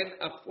contestar amén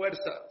a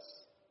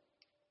fuerzas.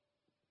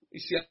 Y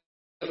si al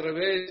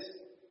revés,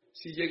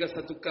 si llegas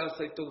a tu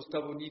casa y todo está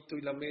bonito,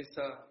 y la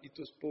mesa, y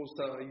tu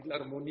esposa, y la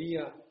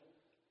armonía,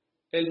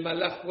 el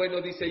malaj bueno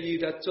dice,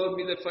 Yeiratzon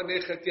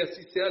milefaneja, que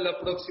así sea la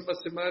próxima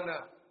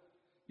semana.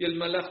 Y el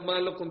malaj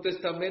malo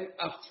contesta amén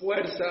a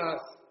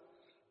fuerzas.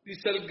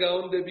 Dice el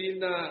Gaón de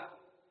Vilna,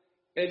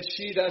 el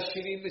Shira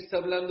Shirim está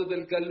hablando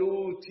del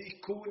Galut,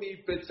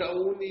 Ikuni,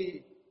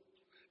 Petzauni.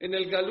 En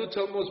el Galut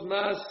somos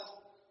más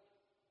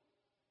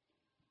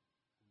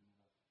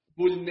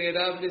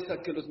vulnerables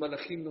a que los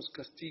malajim nos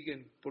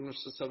castiguen por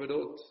nuestros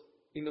saberot.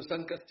 Y nos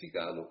han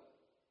castigado.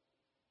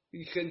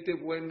 Y gente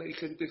buena y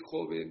gente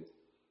joven.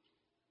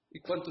 Y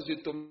cuántos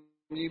yetomim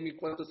y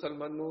cuántos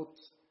almanot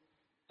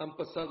han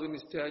pasado en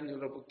este año,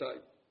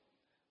 Rabotai.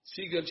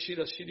 Sigue el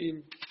Shira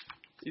Shirim.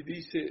 Y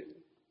dice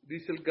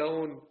el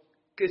Gaón,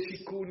 que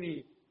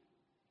sikuni,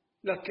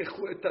 la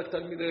quejueta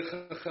Talmidei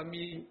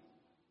Jajamim.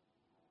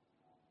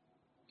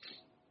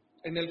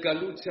 En el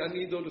Galut se han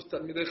ido los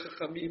Talmidei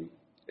Jajamim.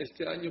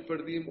 Este año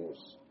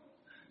perdimos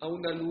a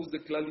una luz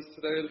de Klal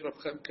Israel, Rav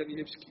Chaim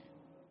Kanievsky.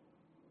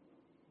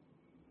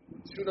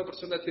 Si una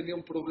persona tenía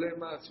un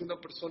problema, si una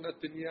persona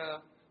tenía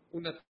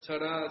una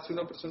tzara, si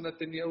una persona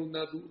tenía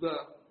una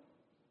duda,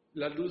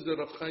 la luz de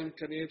Rav Chaim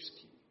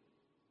Kanievsky.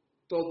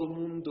 Todo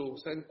mundo,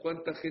 ¿saben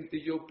cuánta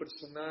gente yo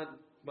personal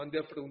mandé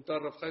a preguntar a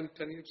Rav Chaim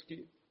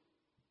Kanievsky?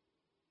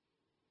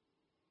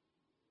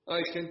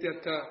 Hay gente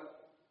acá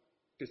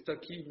que está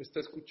aquí, me está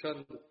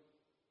escuchando.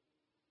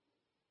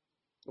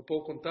 ¿Lo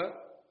puedo contar?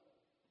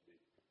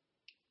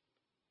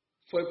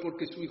 Fue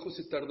porque su hijo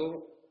se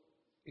tardó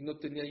y no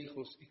tenía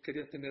hijos y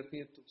quería tener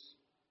nietos.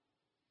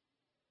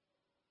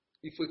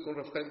 Y fue con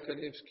Rav Chaim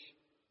Kanievsky.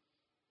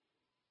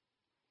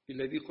 Y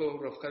le dijo a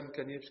Rav Chaim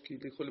Kanievsky,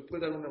 le dijo, ¿le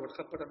puede dar una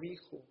verajá para mi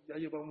hijo? Ya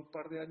lleva un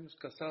par de años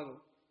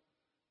casado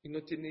y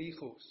no tiene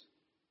hijos.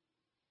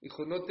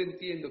 Dijo, no te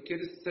entiendo,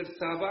 ¿quieres ser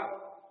saba?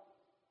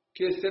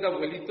 ¿Quieres ser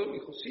abuelito?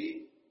 Dijo,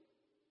 sí.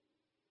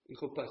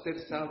 Dijo, para ser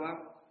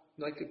saba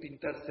no hay que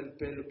pintarse el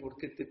pelo. ¿Por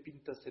qué te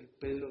pintas el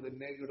pelo de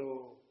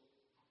negro?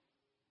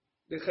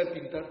 Deja de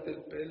pintarte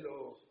el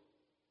pelo.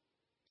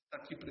 Está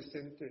aquí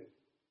presente.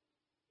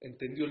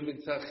 Entendió el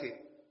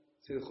mensaje.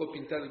 Se dejó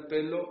pintar el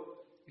pelo.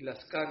 Y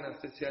las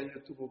canas, ese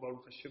año tuvo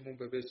Baruch Hashem un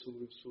bebé,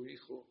 su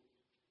hijo.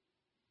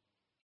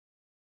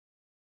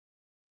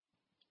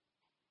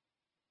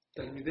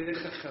 Talmidei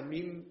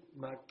Jajamim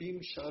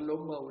Matim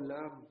Shalom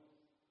Haolam.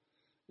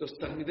 Los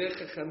Talmidei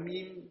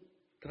Jajamim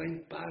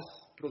traen paz,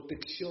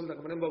 protección. La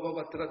Gemara en Baba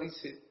Batra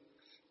dice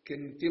que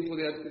en el tiempo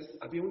de antes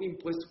había un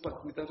impuesto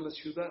para cuidar la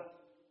ciudad.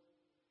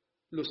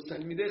 Los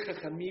Talmidei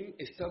Jajamim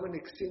estaban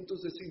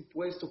exentos de ese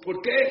impuesto. ¿Por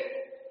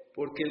qué?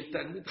 Porque el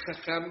Talmid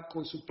Jajam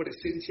con su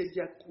presencia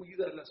ya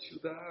cuida la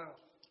ciudad.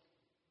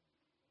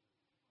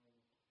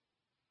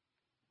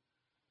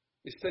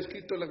 Está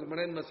escrito en la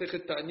Gemara en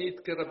Masejet Ta'anit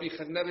que Rabbi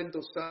Haná ben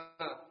Dosa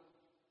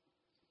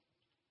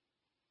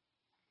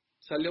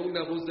salió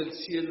una voz del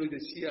cielo y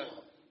decía,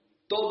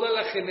 toda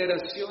la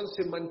generación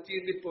se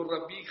mantiene por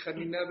Rabbi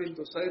Haná ben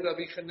Dosa, y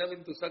Rabbi Haná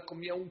ben Dosa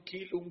comía 1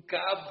 kilo, un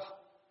cab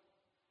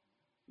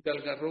de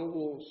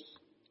algarrobos.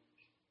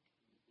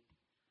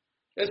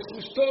 ¿Es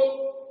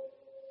justo?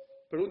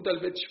 Pregunta el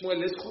Bet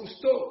Shmuel, ¿es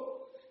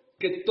justo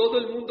que todo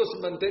el mundo se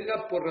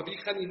mantenga por Rabbi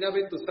Haná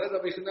ben Dosa?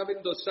 Rabbi Haná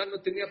ben Dosa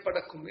no tenía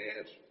para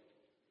comer.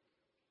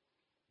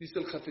 Dice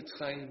el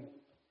Hafetz Haim,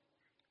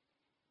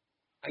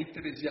 hay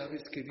 3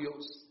 llaves que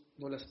Dios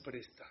no las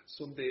presta,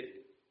 son de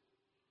Él.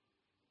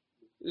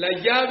 La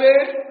llave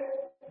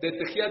de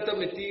Tejiat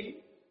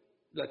HaMetim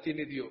la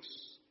tiene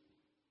Dios,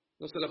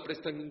 no se la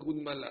presta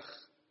ningún malaj.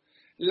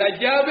 La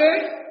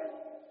llave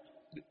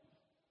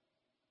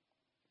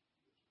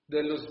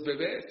de los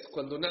bebés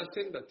cuando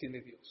nacen la tiene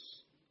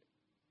Dios.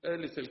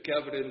 Él es el que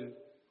abre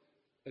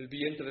el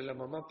vientre de la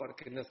mamá para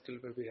que nazca el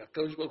bebé.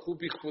 Akadosh Baruj Hu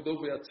bichvodo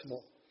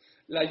beatzmo.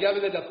 La llave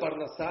de la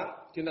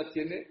Parnasá, ¿quién la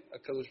tiene?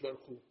 Akadosh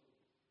Baruj Hu.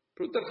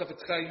 Pregunta al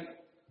Hafetz Haim,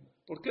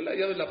 ¿por qué la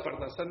llave de la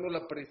Parnasá no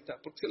la presta?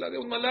 Porque se la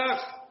dio un malaj.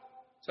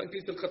 ¿Saben qué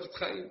dice el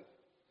Hafetz Haim?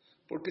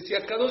 Porque si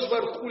Akadosh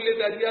Baruj Hu le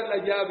daría la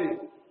llave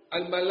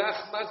al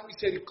malaj más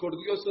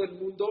misericordioso del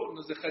mundo,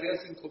 nos dejaría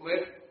sin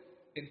comer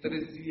en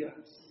 3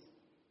 días.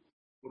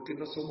 Porque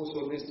no somos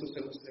honestos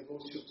en los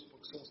negocios,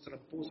 porque somos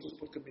tramposos,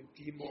 porque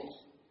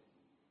mentimos.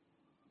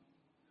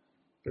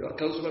 Pero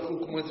Akadosh Baruj Hu,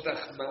 como es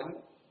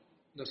Rahman,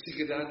 nos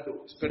sigue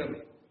dando.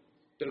 Espérame.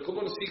 Pero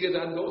 ¿cómo nos sigue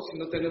dando si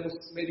no tenemos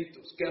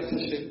méritos? ¿Qué hace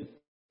Hashem?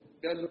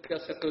 Vean lo que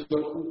hace Akadosh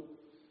Baruj Hu.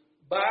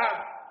 Va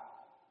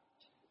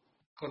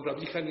con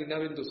Rabbi Haná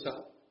ben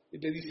Dosa y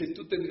le dice,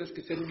 tú tendrás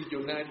que ser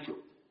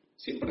millonario,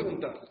 sin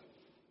preguntarle.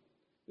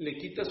 Le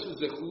quita sus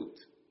zehut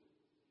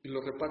y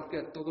lo reparte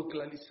a todo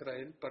Klal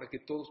Israel para que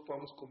todos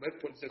podamos comer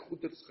por el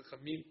Zehut de los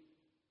Jajamim.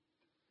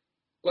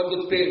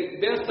 Cuando te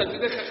veas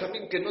también de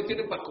Jajamim que no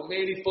tienen para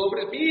comer y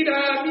pobre,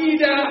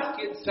 mira,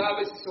 quién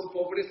sabe si son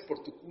pobres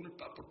por tu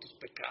culpa, por tus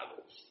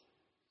pecados.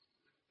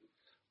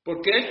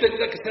 Porque él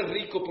tendría que ser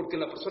rico, porque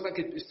la persona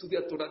que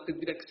estudia Torah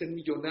tendría que ser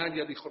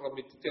millonaria, dijo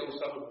Ramititiahu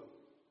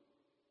Sabu.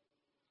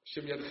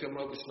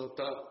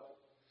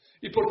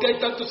 ¿Y por qué hay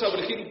tantos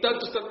abrejim y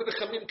tantos también de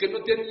Jamim que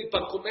no tienen ni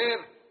para comer?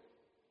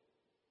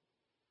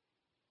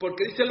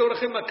 Porque dice el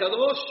Orajem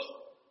Akadosh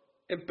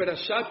en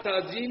Perashat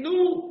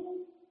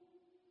Azinu,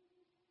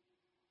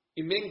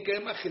 Imen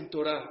Kemach en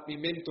Torah,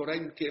 Imen Torah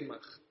en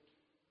Kemach.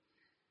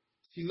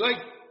 Si no hay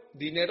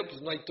dinero,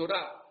 pues no hay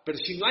Torah. Pero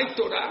si no hay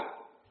Torah,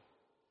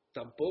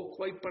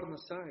 tampoco hay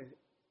Parnasá.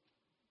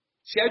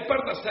 Si hay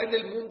Parnasá en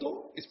el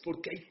mundo, es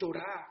porque hay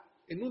Torah.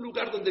 En un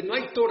lugar donde no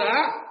hay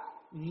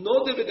Torah,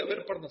 no debe de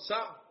haber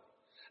Parnasá.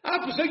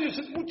 Pues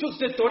ellos muchos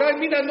de Torah,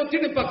 mira, no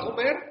tienen para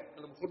comer.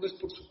 A lo mejor no es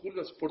por su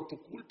culpa, es por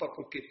tu culpa,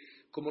 porque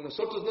como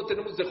nosotros no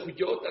tenemos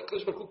Zehuyot,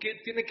 Akadosh Baruj Hu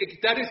tiene que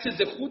quitar ese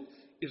Zehut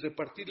y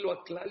repartirlo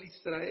a Klal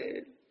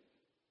Israel.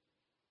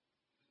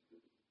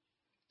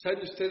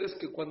 ¿Saben ustedes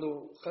que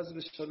cuando Haz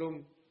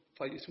Shalom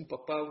fallece un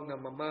papá, una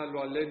mamá,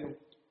 lo alenu,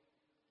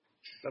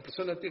 la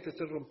persona tiene que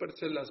hacer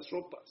romperse las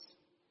ropas?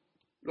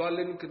 Lo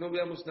alenu que no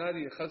veamos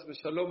nadie, Haz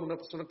Shalom, una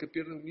persona que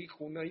pierde un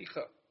hijo, una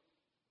hija,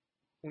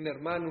 un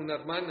hermano, una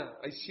hermana,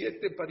 hay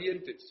 7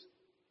 parientes.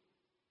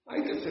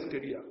 Hay que ser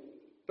querida.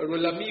 Pero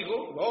el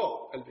amigo,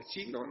 no, el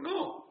vecino,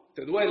 no.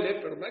 Te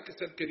duele, pero no hay que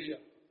ser querida.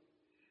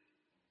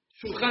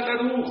 Shulchan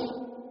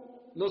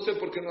Aruch, no sé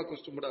por qué no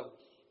acostumbramos.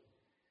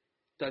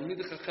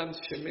 Talmid Jajam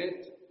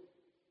Shemet,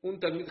 un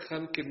Talmid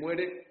Jajam que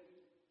muere,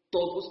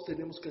 todos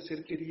tenemos que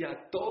hacer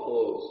querida,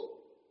 todos.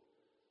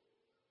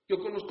 Yo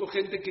conozco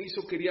gente que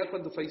hizo querida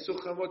cuando falleció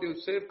Hamad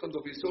Yosef,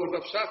 cuando falleció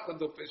Rav Shach,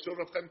 cuando falleció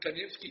Rav Chaim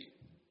Kanievski.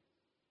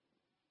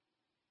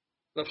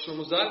 Rav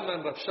Shlomo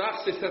Zalman, Rav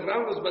Shach, se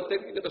cerraron los Batei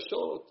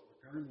Midrashot.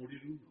 Acaba de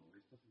morir uno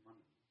esta semana.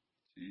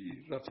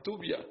 Sí, Rav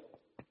Tubia.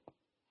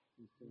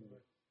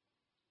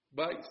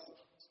 Vais.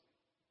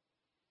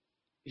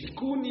 Y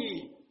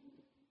Kuni.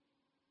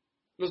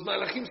 Los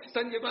malajim se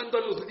están llevando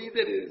a los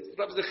líderes.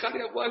 Rav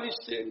Zeharia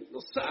Wallerstein.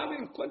 No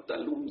saben cuánta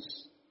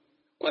luz,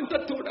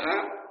 cuánta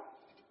Torah.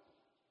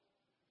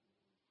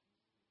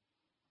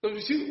 Los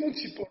hicieron un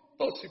sipor,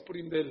 2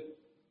 sipurim de él.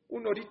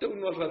 Uno ahorita,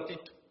 uno al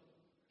ratito.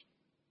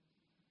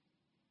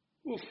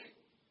 Uf.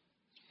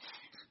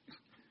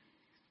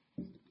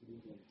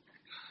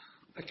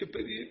 Hay que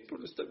pedir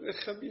por esta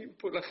Benjamín,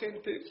 por la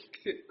gente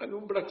que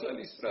alumbra Klal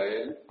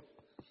Israel.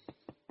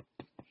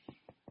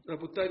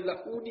 Rabotay,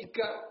 la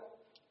única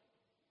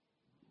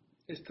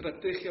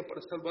estrategia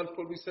para salvar al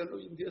pueblo israelí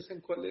hoy en día,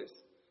 ¿saben cuál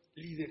es?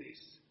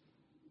 Líderes.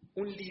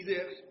 Un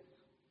líder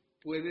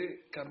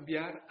puede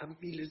cambiar a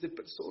miles de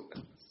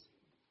personas.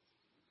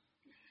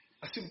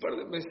 Hace un par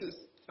de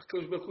meses,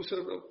 Akadosh Baruj Hu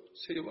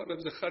se llevó a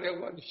Rav Zeharia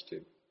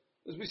Wallerstein.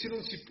 Les voy a decir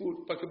un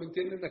sipur para que me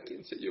entiendan a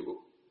quién se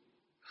llevó.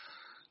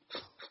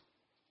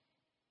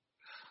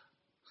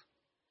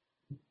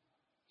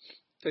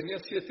 Tenía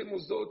 7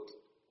 mosdot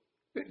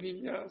de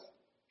niñas,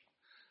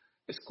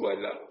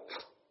 escuela.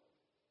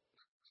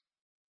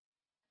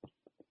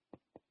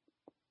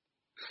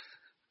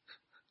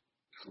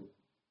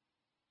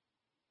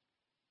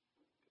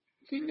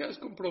 Niñas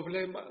con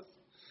problemas.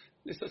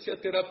 Les hacía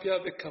terapia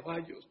de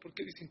caballos,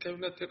 porque dicen que hay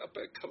una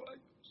terapia de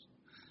caballos.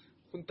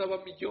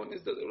 Juntaba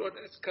millones de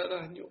dólares cada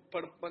año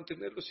para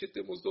mantener los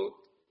 7 mosdot.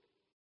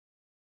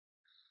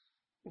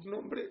 Un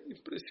hombre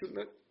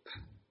impresionante.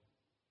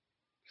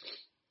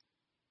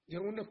 Y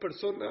a una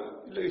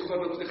persona le dijo a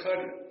Rav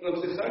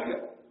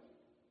Zeharia,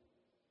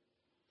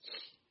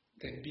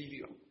 te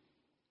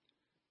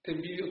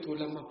envidio tu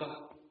Olam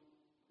Haba.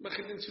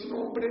 Imagínense un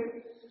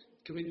hombre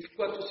que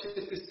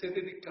 24/7 esté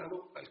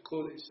dedicado al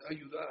Kodesh, a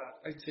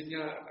ayudar, a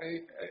enseñar,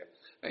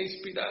 a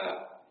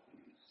inspirar.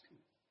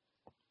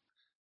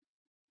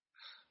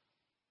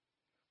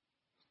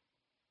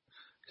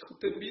 Dijo,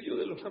 te envidio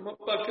del Olam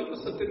Haba, ¿qué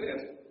vas a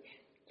tener?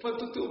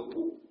 ¿Cuánto te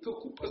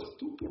ocupas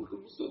tú por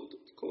los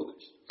otros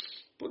Kodesh?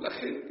 Por la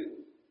gente?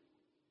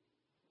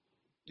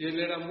 Y él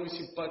era muy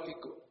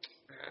simpático.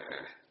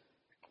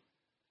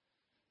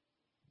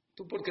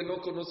 Tú porque no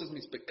conoces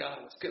mis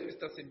pecados, ¿qué me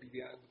estás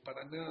envidiando?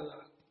 Para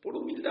nada, por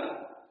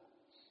humildad.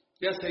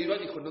 Ya se iba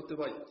y dijo, no te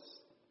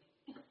vayas.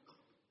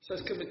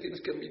 ¿Sabes qué me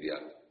tienes que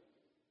envidiar?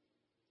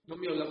 No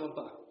mi Olam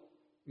Haba,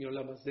 mi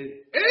Olam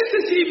Hazé.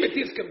 Ese sí me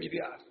tienes que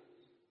envidiar.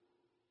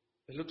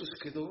 El otro se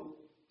quedó,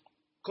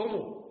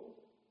 ¿cómo?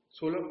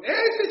 Solo,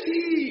 ese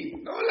sí,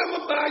 no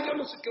Olam Haba, yo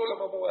no sé qué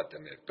Olam Haba voy a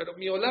tener, pero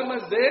mi Olam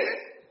Hazé,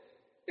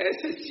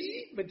 ese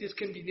sí me tienes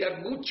que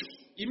envidiar mucho,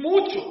 y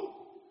mucho.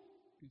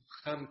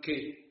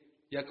 ¿Qué?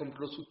 ¿Ya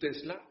compró su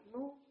Tesla?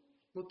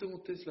 No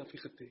tengo Tesla,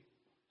 fíjate.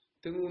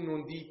 Tengo un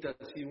Hondita,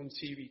 así, un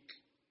Civic.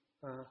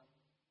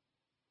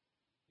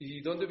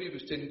 ¿Y dónde vive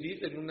usted? ¿En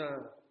Deal? ¿En un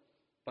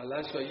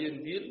palacio ahí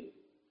en Deal?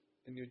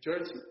 ¿En New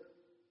Jersey?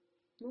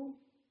 No,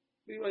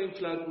 vivo ahí en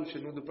Flatbush,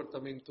 en un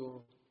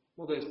departamento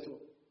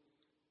modesto.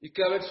 ¿Y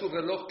qué? A ver su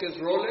reloj, que es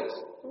Rolex.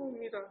 Oh,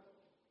 mira,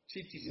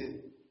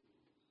 Citizen.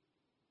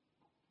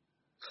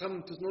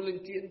 Entonces no lo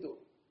entiendo.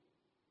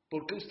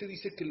 ¿Por qué usted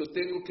dice que lo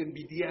tengo que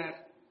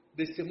envidiar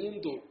de este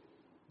mundo?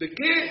 ¿De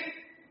qué?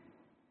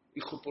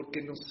 Dijo,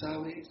 porque no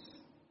sabes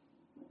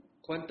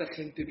cuánta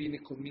gente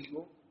viene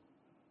conmigo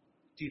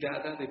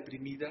tirada,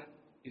 deprimida,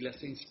 y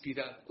las he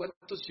inspirado.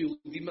 ¿Cuántos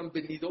Yehudim han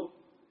venido?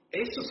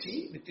 Eso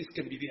sí, me tienes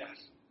que envidiar.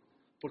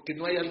 Porque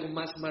no hay algo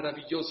más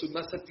maravilloso y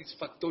más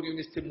satisfactorio en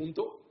este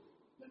mundo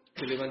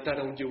que levantar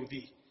a un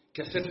Yehudí,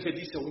 que hacer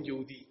feliz a un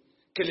Yehudí,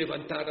 que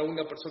levantar a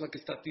una persona que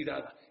está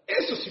tirada.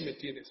 Eso sí me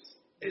tienes.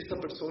 Esta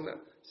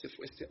persona se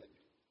fue este año.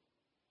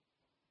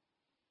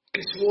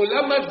 Que su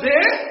Olam Hazé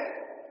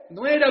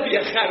no era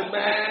viajar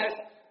más,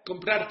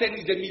 comprar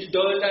tenis de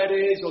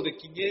 $1,000 o de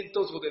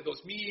 500 o de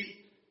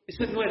 2,000.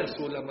 Ese no era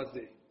su Olam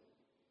Hazé.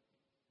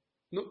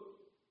 No.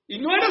 Y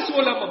no era su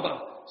Olam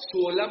Haba.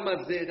 Su Olam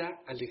Hazé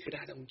era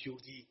alegrar a un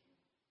Yehudí,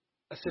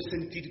 hacer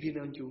sentir bien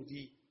a un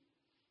Yehudí,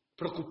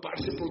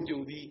 preocuparse por un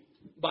Yehudí,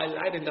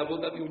 bailar en la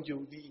boda de un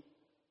Yehudí.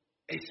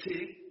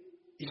 Ese,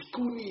 el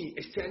Kuni,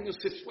 este año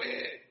se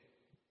fue.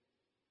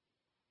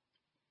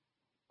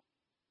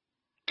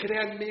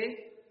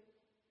 Créanme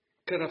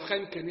que Rav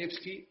Chaim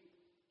Kanievsky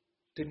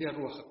tenía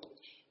Ruach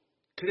HaKodesh.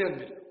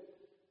 Créanmelo.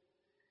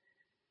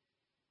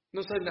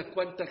 No saben a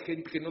cuánta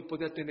gente que no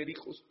podía tener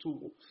hijos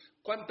tuvo.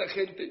 Cuánta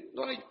gente,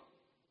 no hay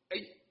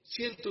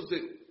cientos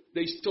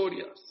de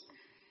historias.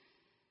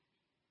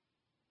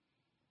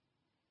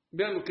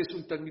 Vean lo que es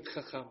un Talmid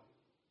Jajam.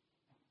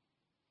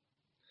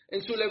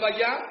 En su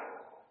levaya,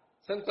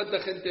 ¿saben cuánta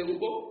gente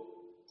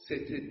hubo?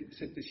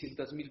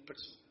 700,000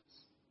 personas.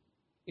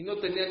 Y no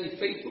tenía ni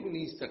Facebook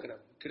ni Instagram,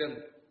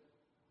 créanme.